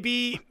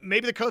maybe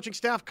the coaching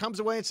staff comes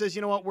away and says,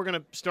 you know what, we're going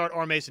to start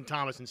R. Mason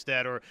Thomas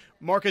instead, or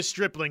Marcus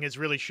Stripling has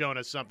really shown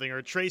us something,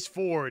 or Trace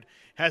Ford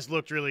has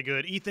looked really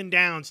good. Ethan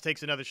Downs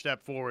takes another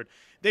step forward.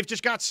 They've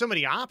just got so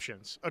many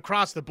options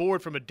across the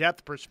board from a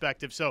depth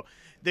perspective. So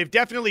they've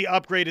definitely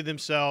upgraded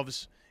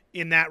themselves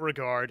in that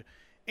regard.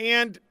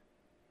 And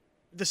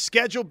the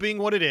schedule being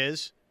what it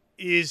is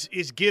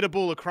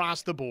gettable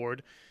across the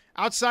board.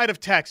 Outside of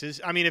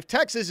Texas, I mean, if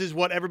Texas is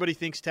what everybody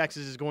thinks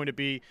Texas is going to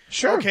be,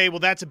 sure. Okay, well,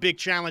 that's a big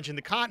challenge in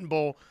the Cotton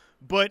Bowl.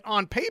 But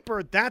on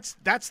paper, that's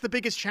the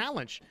biggest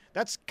challenge.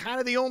 That's kind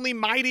of the only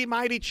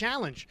mighty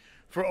challenge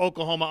for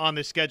Oklahoma on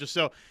this schedule.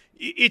 So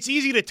it's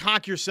easy to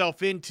talk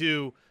yourself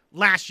into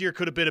last year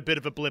could have been a bit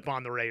of a blip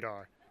on the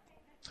radar.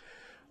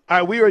 All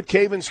right, we are at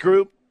Caven's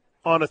Group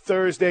on a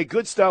Thursday.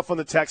 Good stuff on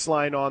the text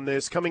line on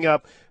this. Coming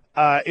up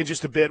in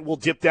just a bit, we'll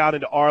dip down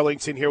into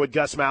Arlington here what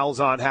Gus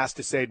Malzahn has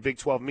to say at Big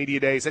 12 Media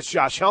Days. That's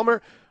Josh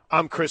Helmer.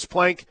 I'm Chris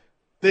Plank.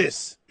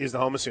 This is the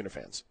home of Sooner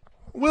fans.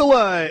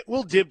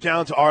 We'll dip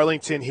down to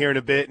Arlington here in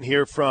a bit and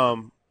hear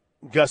from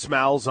Gus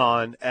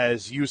Malzahn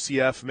as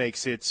UCF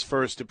makes its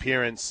first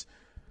appearance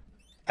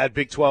at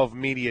Big 12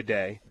 Media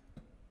Day.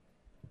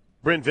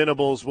 Brent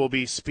Venables will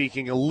be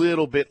speaking a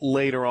little bit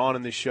later on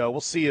in the show.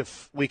 We'll see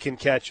if we can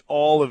catch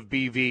all of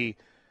BV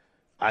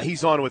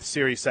He's on with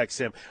Sirius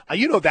XM.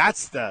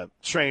 That's the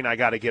train I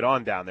got to get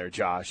on down there,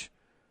 Josh.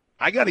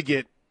 I got to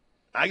get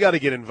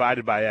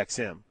invited by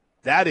XM.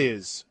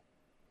 That's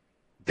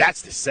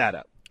the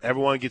setup.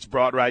 Everyone gets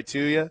brought right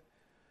to you.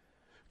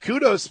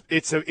 Kudos.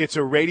 It's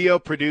a radio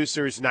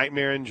producer's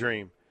nightmare and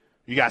dream.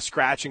 You got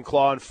scratch and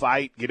claw and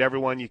fight, get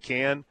everyone you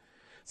can.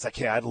 It's like,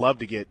 hey, I'd love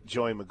to get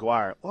Joey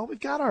McGuire. Well, we've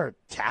got our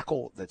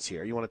tackle that's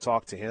here. You want to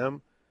talk to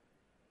him?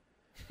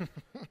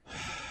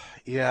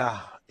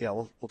 Yeah,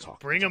 we'll talk.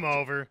 Bring him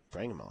over.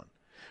 Bring him on.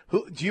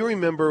 Do you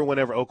remember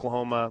whenever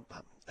Oklahoma,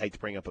 I hate to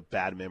bring up a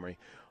bad memory,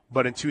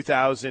 but in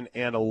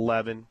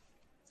 2011,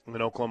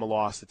 when Oklahoma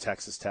lost to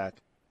Texas Tech,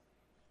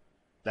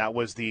 that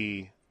was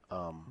the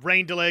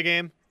rain delay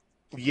game?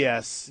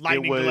 Yes.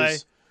 Lightning delay?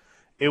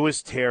 It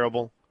was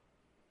terrible.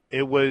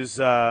 It was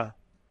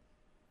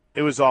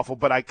awful,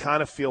 but I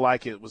kind of feel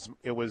like it was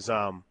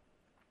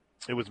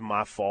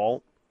my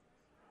fault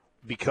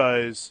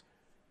because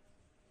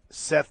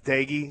Seth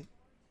Dagey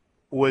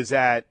was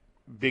at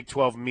Big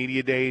 12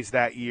 Media Days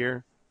that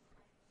year,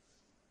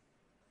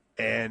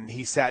 and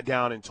he sat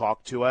down and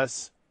talked to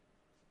us,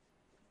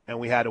 and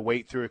we had to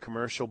wait through a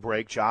commercial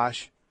break,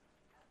 Josh.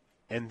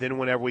 And then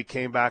whenever we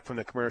came back from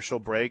the commercial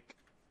break,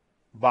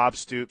 Bob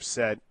Stoops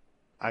said,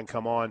 I can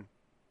come on.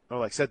 We're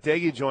like, Seth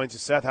Dagey joins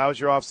us. Seth, how was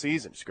your off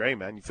season? It's great,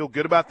 man. You feel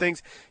good about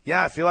things?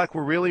 Yeah, I feel like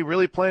we're really,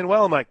 really playing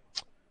well. I'm like,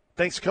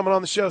 thanks for coming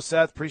on the show,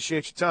 Seth.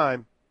 Appreciate your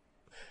time.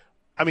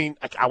 I mean,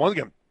 I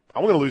wasn't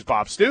going to lose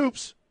Bob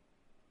Stoops.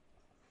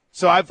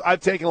 So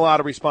I've taken a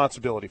lot of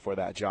responsibility for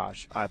that,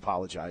 Josh. I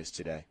apologize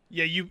today.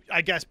 Yeah, you,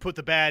 I guess, put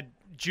the bad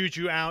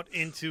juju out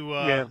into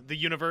the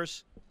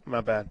universe.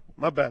 My bad.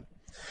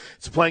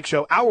 It's a Plank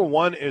Show. Hour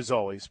one, as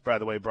always, by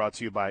the way, brought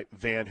to you by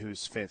Van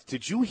Hoos Fence.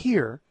 Did you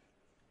hear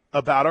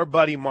about our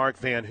buddy Mark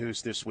Van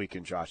Hoos this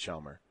weekend, Josh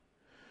Helmer?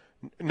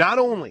 Not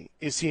only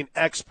is he an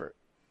expert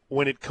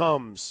when it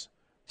comes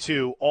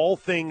to all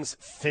things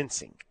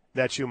fencing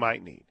that you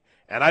might need,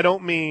 and I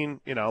don't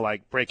mean,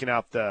 like breaking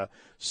out the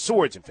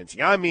swords and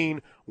fencing. I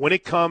mean when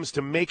it comes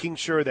to making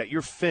sure that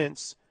your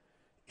fence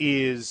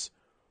is,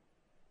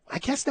 I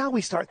guess now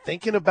we start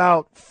thinking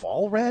about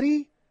fall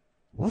ready,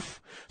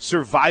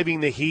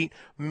 surviving the heat.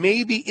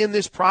 Maybe in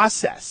this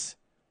process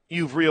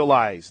you've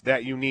realized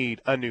that you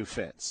need a new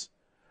fence.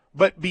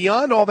 But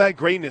beyond all that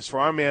greatness for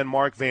our man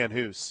Mark Van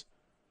Hoos,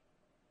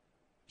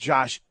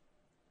 Josh,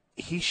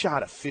 he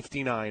shot a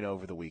 59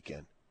 over the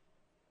weekend.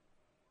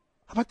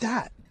 How about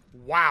that?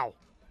 Wow.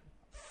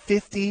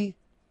 59.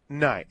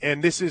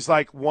 And this is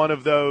like one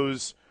of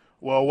those,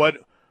 well, what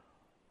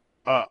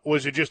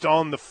was it just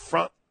on the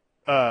front?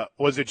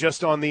 Was it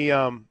just on the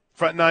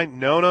front nine?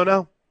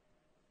 No.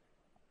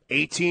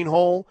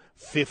 18-hole,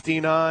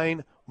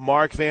 59,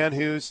 Mark Van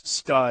Hoos,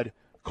 stud.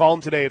 Call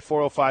him today at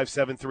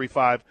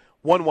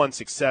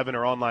 405-735-1167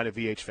 or online at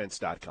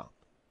vhfence.com.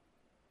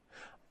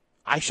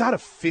 I shot a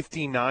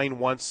 59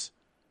 once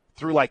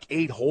through like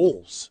 8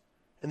 holes,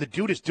 and the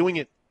dude is doing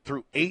it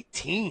through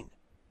 18.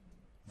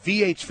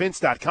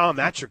 vhfence.com,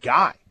 that's your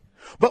guy.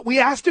 But we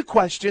asked a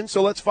question,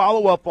 so let's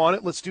follow up on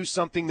it. Let's do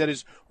something that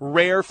is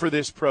rare for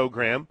this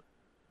program.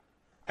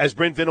 As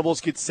Brent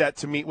Venables gets set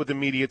to meet with the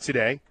media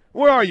today,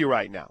 where are you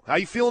right now? How are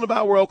you feeling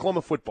about where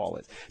Oklahoma football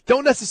is?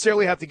 Don't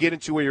necessarily have to get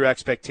into where your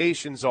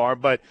expectations are,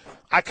 but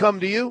I come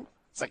to you.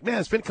 It's like, man,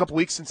 it's been a couple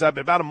weeks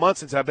about a month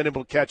since I've been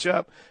able to catch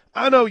up.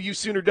 I know you,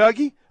 Sooner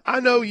Dougie. I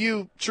know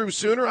you, True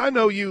Sooner. I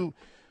know you.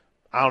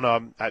 I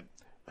don't know.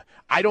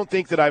 I don't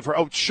think that I've heard.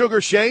 Oh,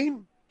 Sugar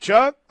Shane,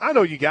 Chuck. I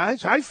know you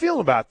guys. How you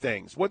feeling about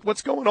things?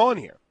 What's going on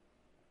here?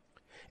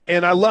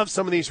 And I love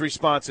some of these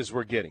responses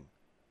we're getting.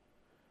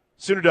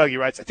 Sooner Dougie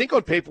writes, I think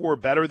on paper we're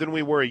better than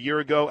we were a year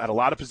ago at a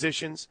lot of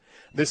positions.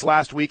 This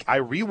last week, I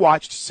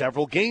rewatched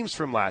several games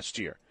from last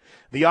year.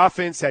 The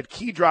offense had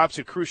key drops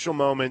at crucial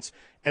moments,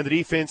 and the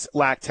defense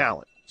lacked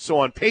talent. So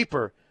on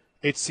paper,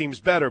 it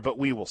seems better, but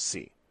we will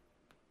see.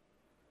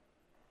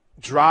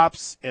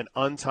 Drops and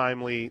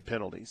untimely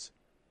penalties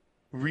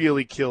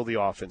really killed the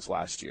offense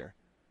last year,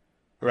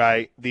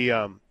 right?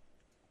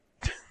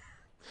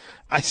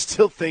 I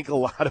still think a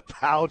lot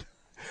about,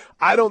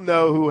 I don't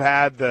know who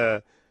had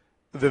the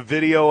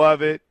video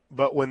of it,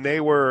 but when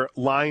they were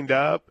lined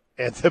up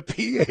and the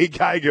PA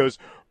guy goes,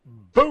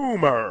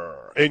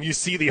 boomer, and you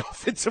see the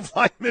offensive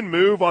lineman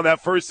move on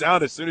that first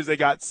sound as soon as they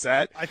got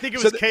set. I think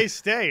it was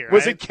K-State, right?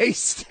 Was it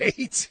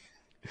K-State?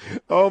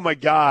 Oh, my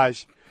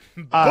gosh.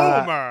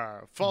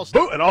 Boomer. False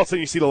start. And all of a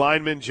sudden you see the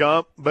lineman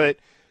jump. But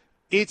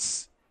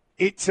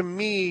to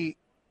me,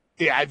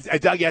 yeah,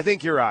 Dougie, I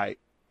think you're right.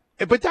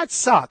 But that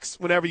sucks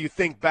whenever you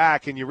think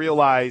back and you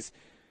realize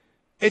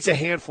it's a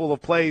handful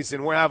of plays,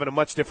 and we're having a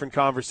much different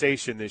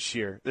conversation this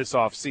year, this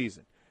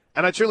offseason.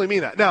 And I truly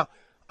mean that. Now,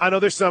 I know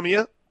there's some of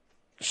you,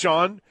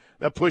 Sean,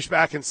 that push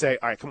back and say,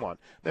 all right, come on.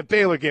 That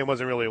Baylor game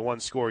wasn't really a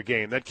one-score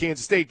game. That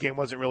Kansas State game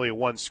wasn't really a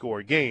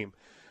one-score game.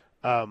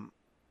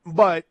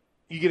 But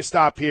you get a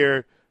stop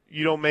here.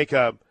 You don't make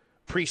a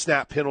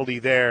pre-snap penalty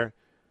there.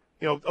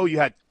 You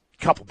had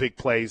a couple big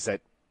plays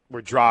that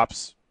were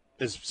drops,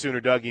 as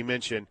Sooner Dougie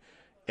mentioned,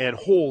 and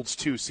holds,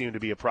 too, seem to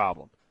be a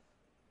problem.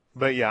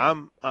 But yeah,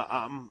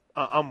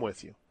 I'm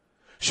with you.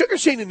 Sugar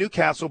Shane in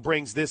Newcastle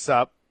brings this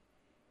up.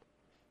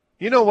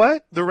 You know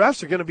what? The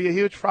refs are going to be a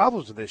huge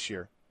problem this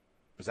year.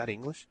 Was that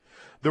English?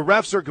 The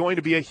refs are going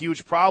to be a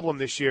huge problem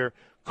this year.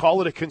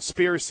 Call it a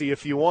conspiracy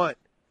if you want.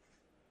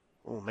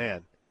 Oh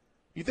man,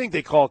 you think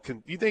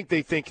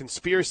they think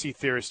conspiracy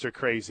theorists are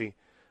crazy?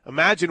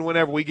 Imagine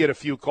whenever we get a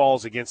few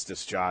calls against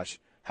us, Josh,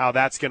 how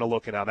that's going to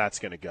look and how that's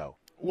going to go.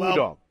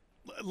 Well,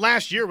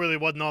 last year really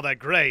wasn't all that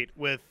great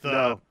with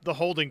the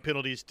holding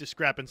penalties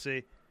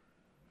discrepancy.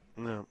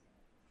 No,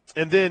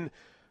 and then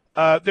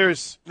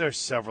there's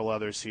several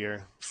others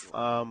here.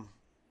 Let's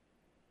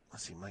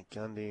see, Mike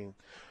Gundy,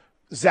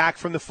 Zach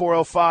from the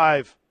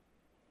 405.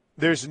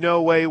 There's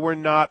no way we're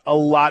not a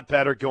lot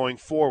better going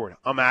forward.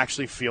 I'm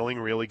actually feeling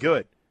really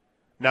good.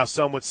 Now,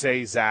 some would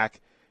say, Zach,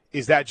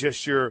 is that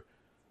just your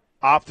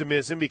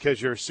optimism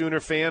because you're a Sooner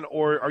fan,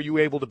 or are you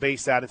able to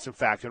base that in some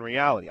fact and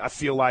reality? I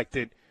feel like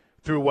that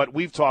through what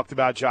we've talked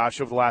about,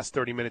 Josh, over the last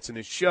 30 minutes in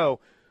this show,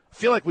 I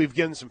feel like we've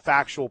given some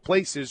factual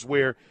places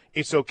where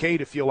it's okay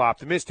to feel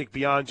optimistic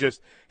beyond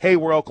just, hey,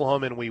 we're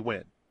Oklahoma and we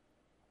win.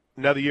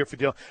 Another year for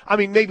Dylan. I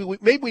mean, maybe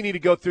we need to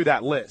go through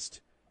that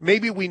list.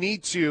 Maybe we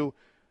need to,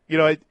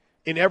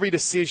 in every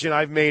decision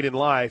I've made in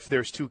life,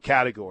 there's two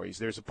categories.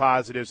 There's the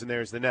positives and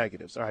there's the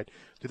negatives. All right.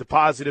 Do the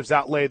positives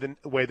outweigh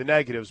the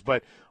negatives?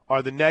 But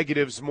are the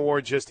negatives more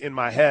just in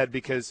my head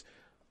because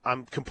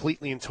I'm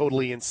completely and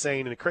totally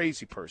insane and a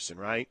crazy person,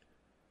 right?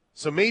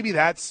 So maybe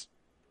that's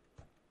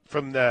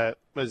from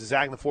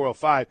Zach in the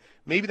 405.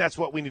 Maybe that's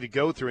what we need to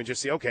go through and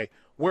just say, okay,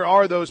 where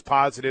are those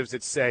positives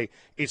that say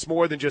it's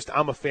more than just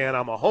I'm a fan,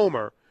 I'm a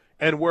homer,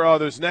 and where are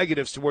those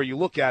negatives to where you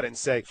look at it and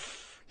say,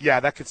 yeah,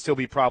 that could still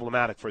be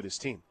problematic for this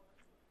team.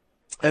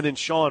 And then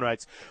Sean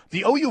writes,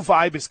 the OU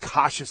vibe is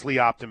cautiously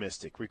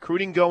optimistic.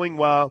 Recruiting going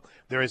well.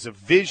 There is a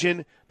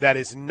vision that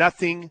is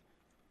nothing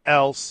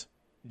else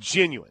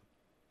genuine.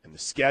 And the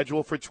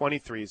schedule for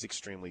 23 is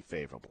extremely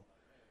favorable.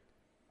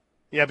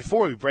 Yeah,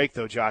 before we break,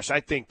 though, Josh, I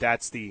think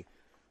that's the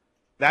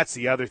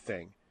other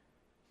thing.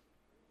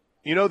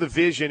 The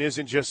vision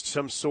isn't just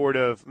some sort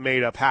of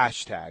made-up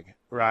hashtag,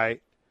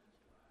 right?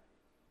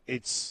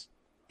 It's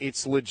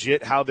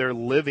legit how they're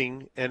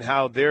living and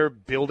how they're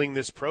building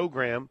this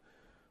program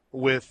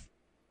with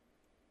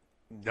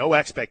no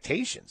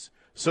expectations.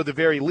 So at the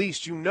very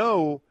least, you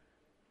know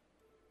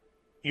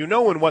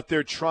in what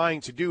they're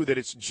trying to do that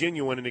it's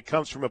genuine and it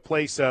comes from a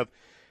place of,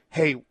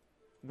 hey,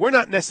 we're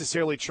not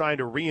necessarily trying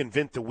to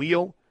reinvent the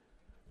wheel.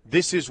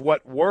 This is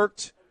what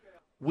worked.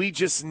 We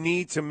just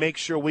need to make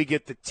sure we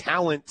get the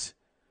talent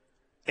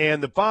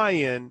and the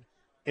buy-in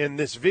in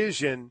this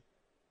vision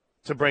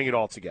to bring it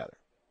all together.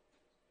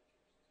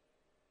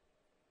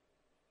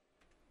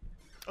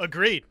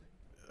 Agreed.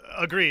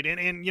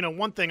 And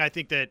one thing I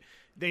think that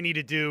they need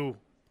to do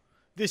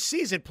this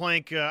season,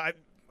 Plank, I'm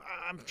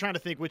trying to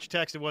think which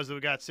text it was that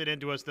we got sent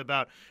into us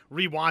about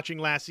rewatching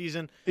last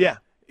season. Yeah.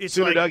 It's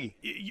Sooner like Dougie.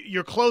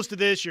 You're close to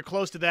this, you're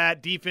close to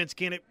that. Defense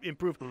can't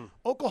improve.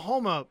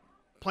 Oklahoma,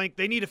 Plank,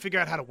 they need to figure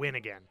out how to win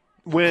again.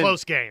 Win.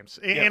 Close games.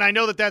 And I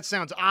know that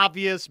sounds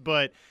obvious,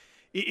 but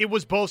it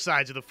was both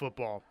sides of the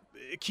football.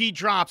 Key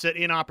drops at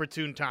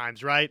inopportune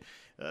times, right?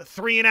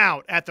 3 and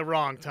out at the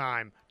wrong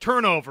time.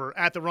 Turnover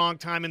at the wrong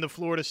time in the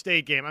Florida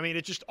State game. I mean,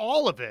 it's just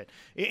all of it.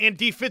 And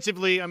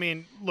defensively, I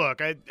mean,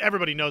 look,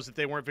 everybody knows that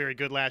they weren't very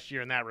good last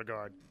year in that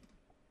regard.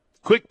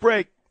 Quick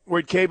break. We're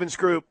at Caven's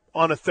Group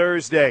on a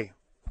Thursday.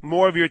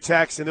 More of your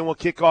texts, and then we'll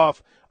kick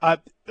off. Well,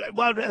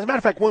 as a matter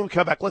of fact, when we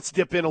come back, let's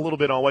dip in a little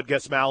bit on what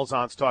Gus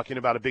Malzahn's talking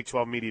about at Big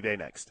 12 Media Day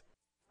next.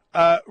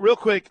 Real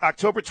quick,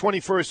 October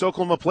 21st,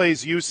 Oklahoma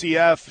plays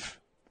UCF.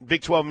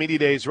 Big 12 Media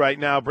Days right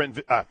now.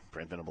 Brent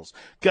Venables.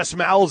 Gus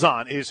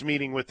Malzahn is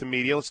meeting with the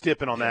media. Let's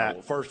dip in on that.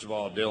 Well, first of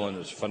all, Dylan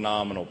is a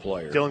phenomenal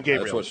player. Dylan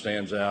Gabriel. That's what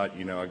stands out.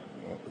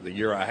 The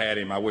year I had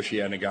him, I wish he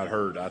hadn't got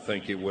hurt. I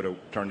think it would have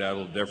turned out a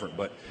little different.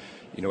 But,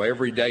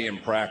 every day in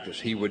practice,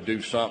 he would do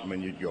something,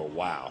 and you'd go,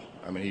 wow.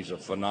 I mean, he's a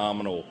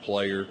phenomenal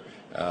player.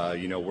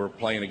 We're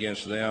playing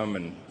against them,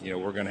 and,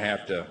 we're going to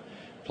have to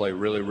play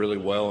really, really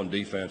well in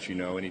defense,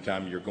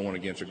 anytime you're going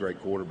against a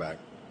great quarterback.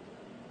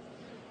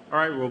 All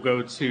right, we'll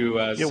go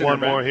to get one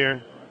more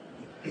here.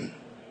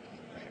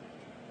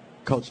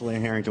 Coach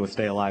Lynn Harrington with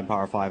Stay Alive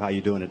Power 5. How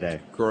you doing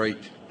today? Great.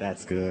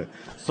 That's good.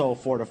 So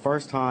for the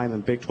first time in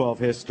Big 12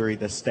 history,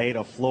 the state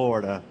of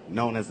Florida,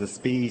 known as the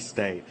Speed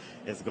State,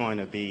 is going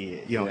to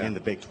be, in the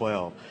Big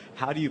 12.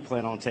 How do you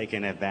plan on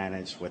taking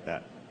advantage with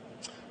that?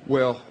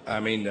 Well, I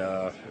mean,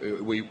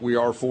 we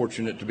are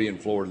fortunate to be in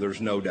Florida.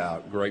 There's no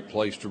doubt. Great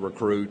place to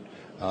recruit.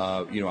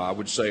 I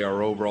would say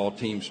our overall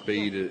team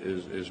speed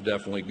is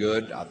definitely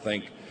good. I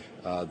think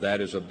that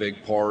is a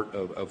big part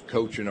of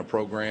coaching a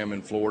program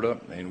in Florida,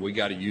 and we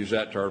got to use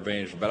that to our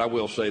advantage. But I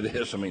will say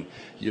this: I mean,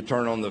 you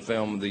turn on the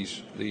film of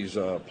these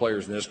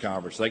players in this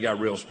conference; they got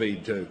real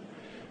speed too.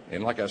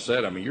 And like I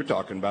said, I mean, you're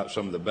talking about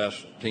some of the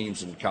best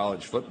teams in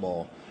college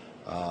football.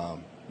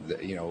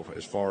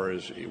 As far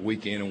as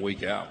week in and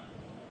week out.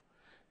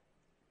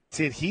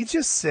 Did he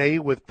just say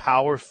with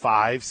Power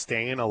 5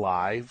 staying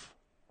alive?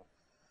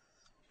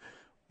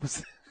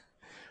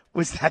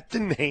 Was that the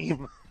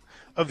name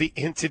of the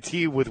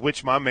entity with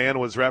which my man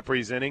was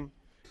representing?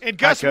 And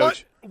Gus,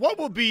 what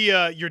will be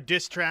your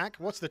diss track?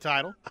 What's the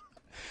title?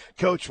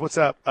 Coach, what's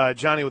up?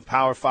 Johnny with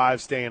Power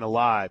 5 staying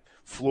alive.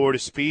 Florida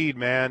speed,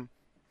 man.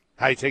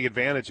 How you take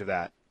advantage of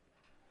that?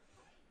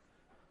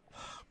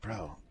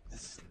 Bro,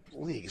 this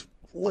league's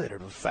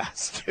littered with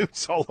fast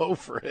dudes all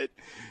over it.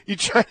 You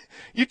try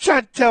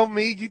to tell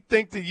me you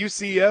think the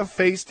UCF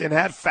faced and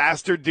had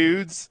faster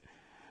dudes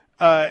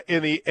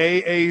in the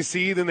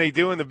AAC than they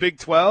do in the Big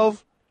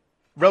 12?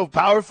 Bro,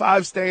 Power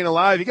 5 staying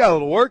alive. You got a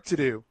little work to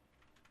do.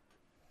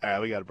 All right,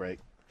 we got a break.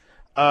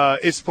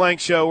 It's Plank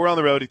Show. We're on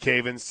the road at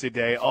Cavens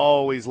today.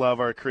 Always love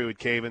our crew at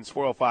Cavens.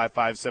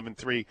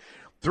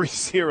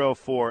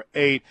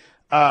 405-573-3048.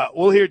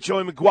 We'll hear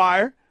Joey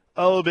McGuire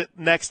a little bit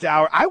next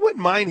hour. I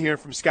wouldn't mind hearing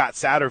from Scott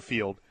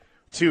Satterfield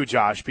too,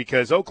 Josh,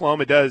 because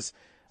Oklahoma does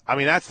 – I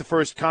mean, that's the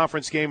first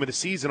conference game of the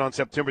season on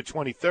September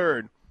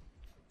 23rd.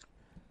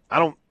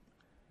 The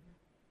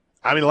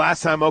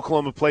last time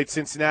Oklahoma played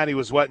Cincinnati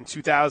was, in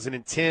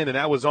 2010, and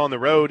that was on the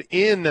road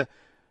in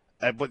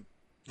the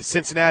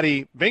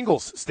Cincinnati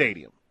Bengals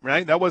Stadium,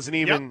 right? That wasn't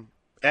even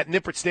at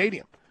Nippert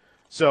Stadium.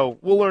 So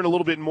we'll learn a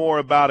little bit more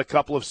about a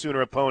couple of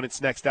Sooner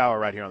opponents next hour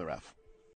right here on the Ref.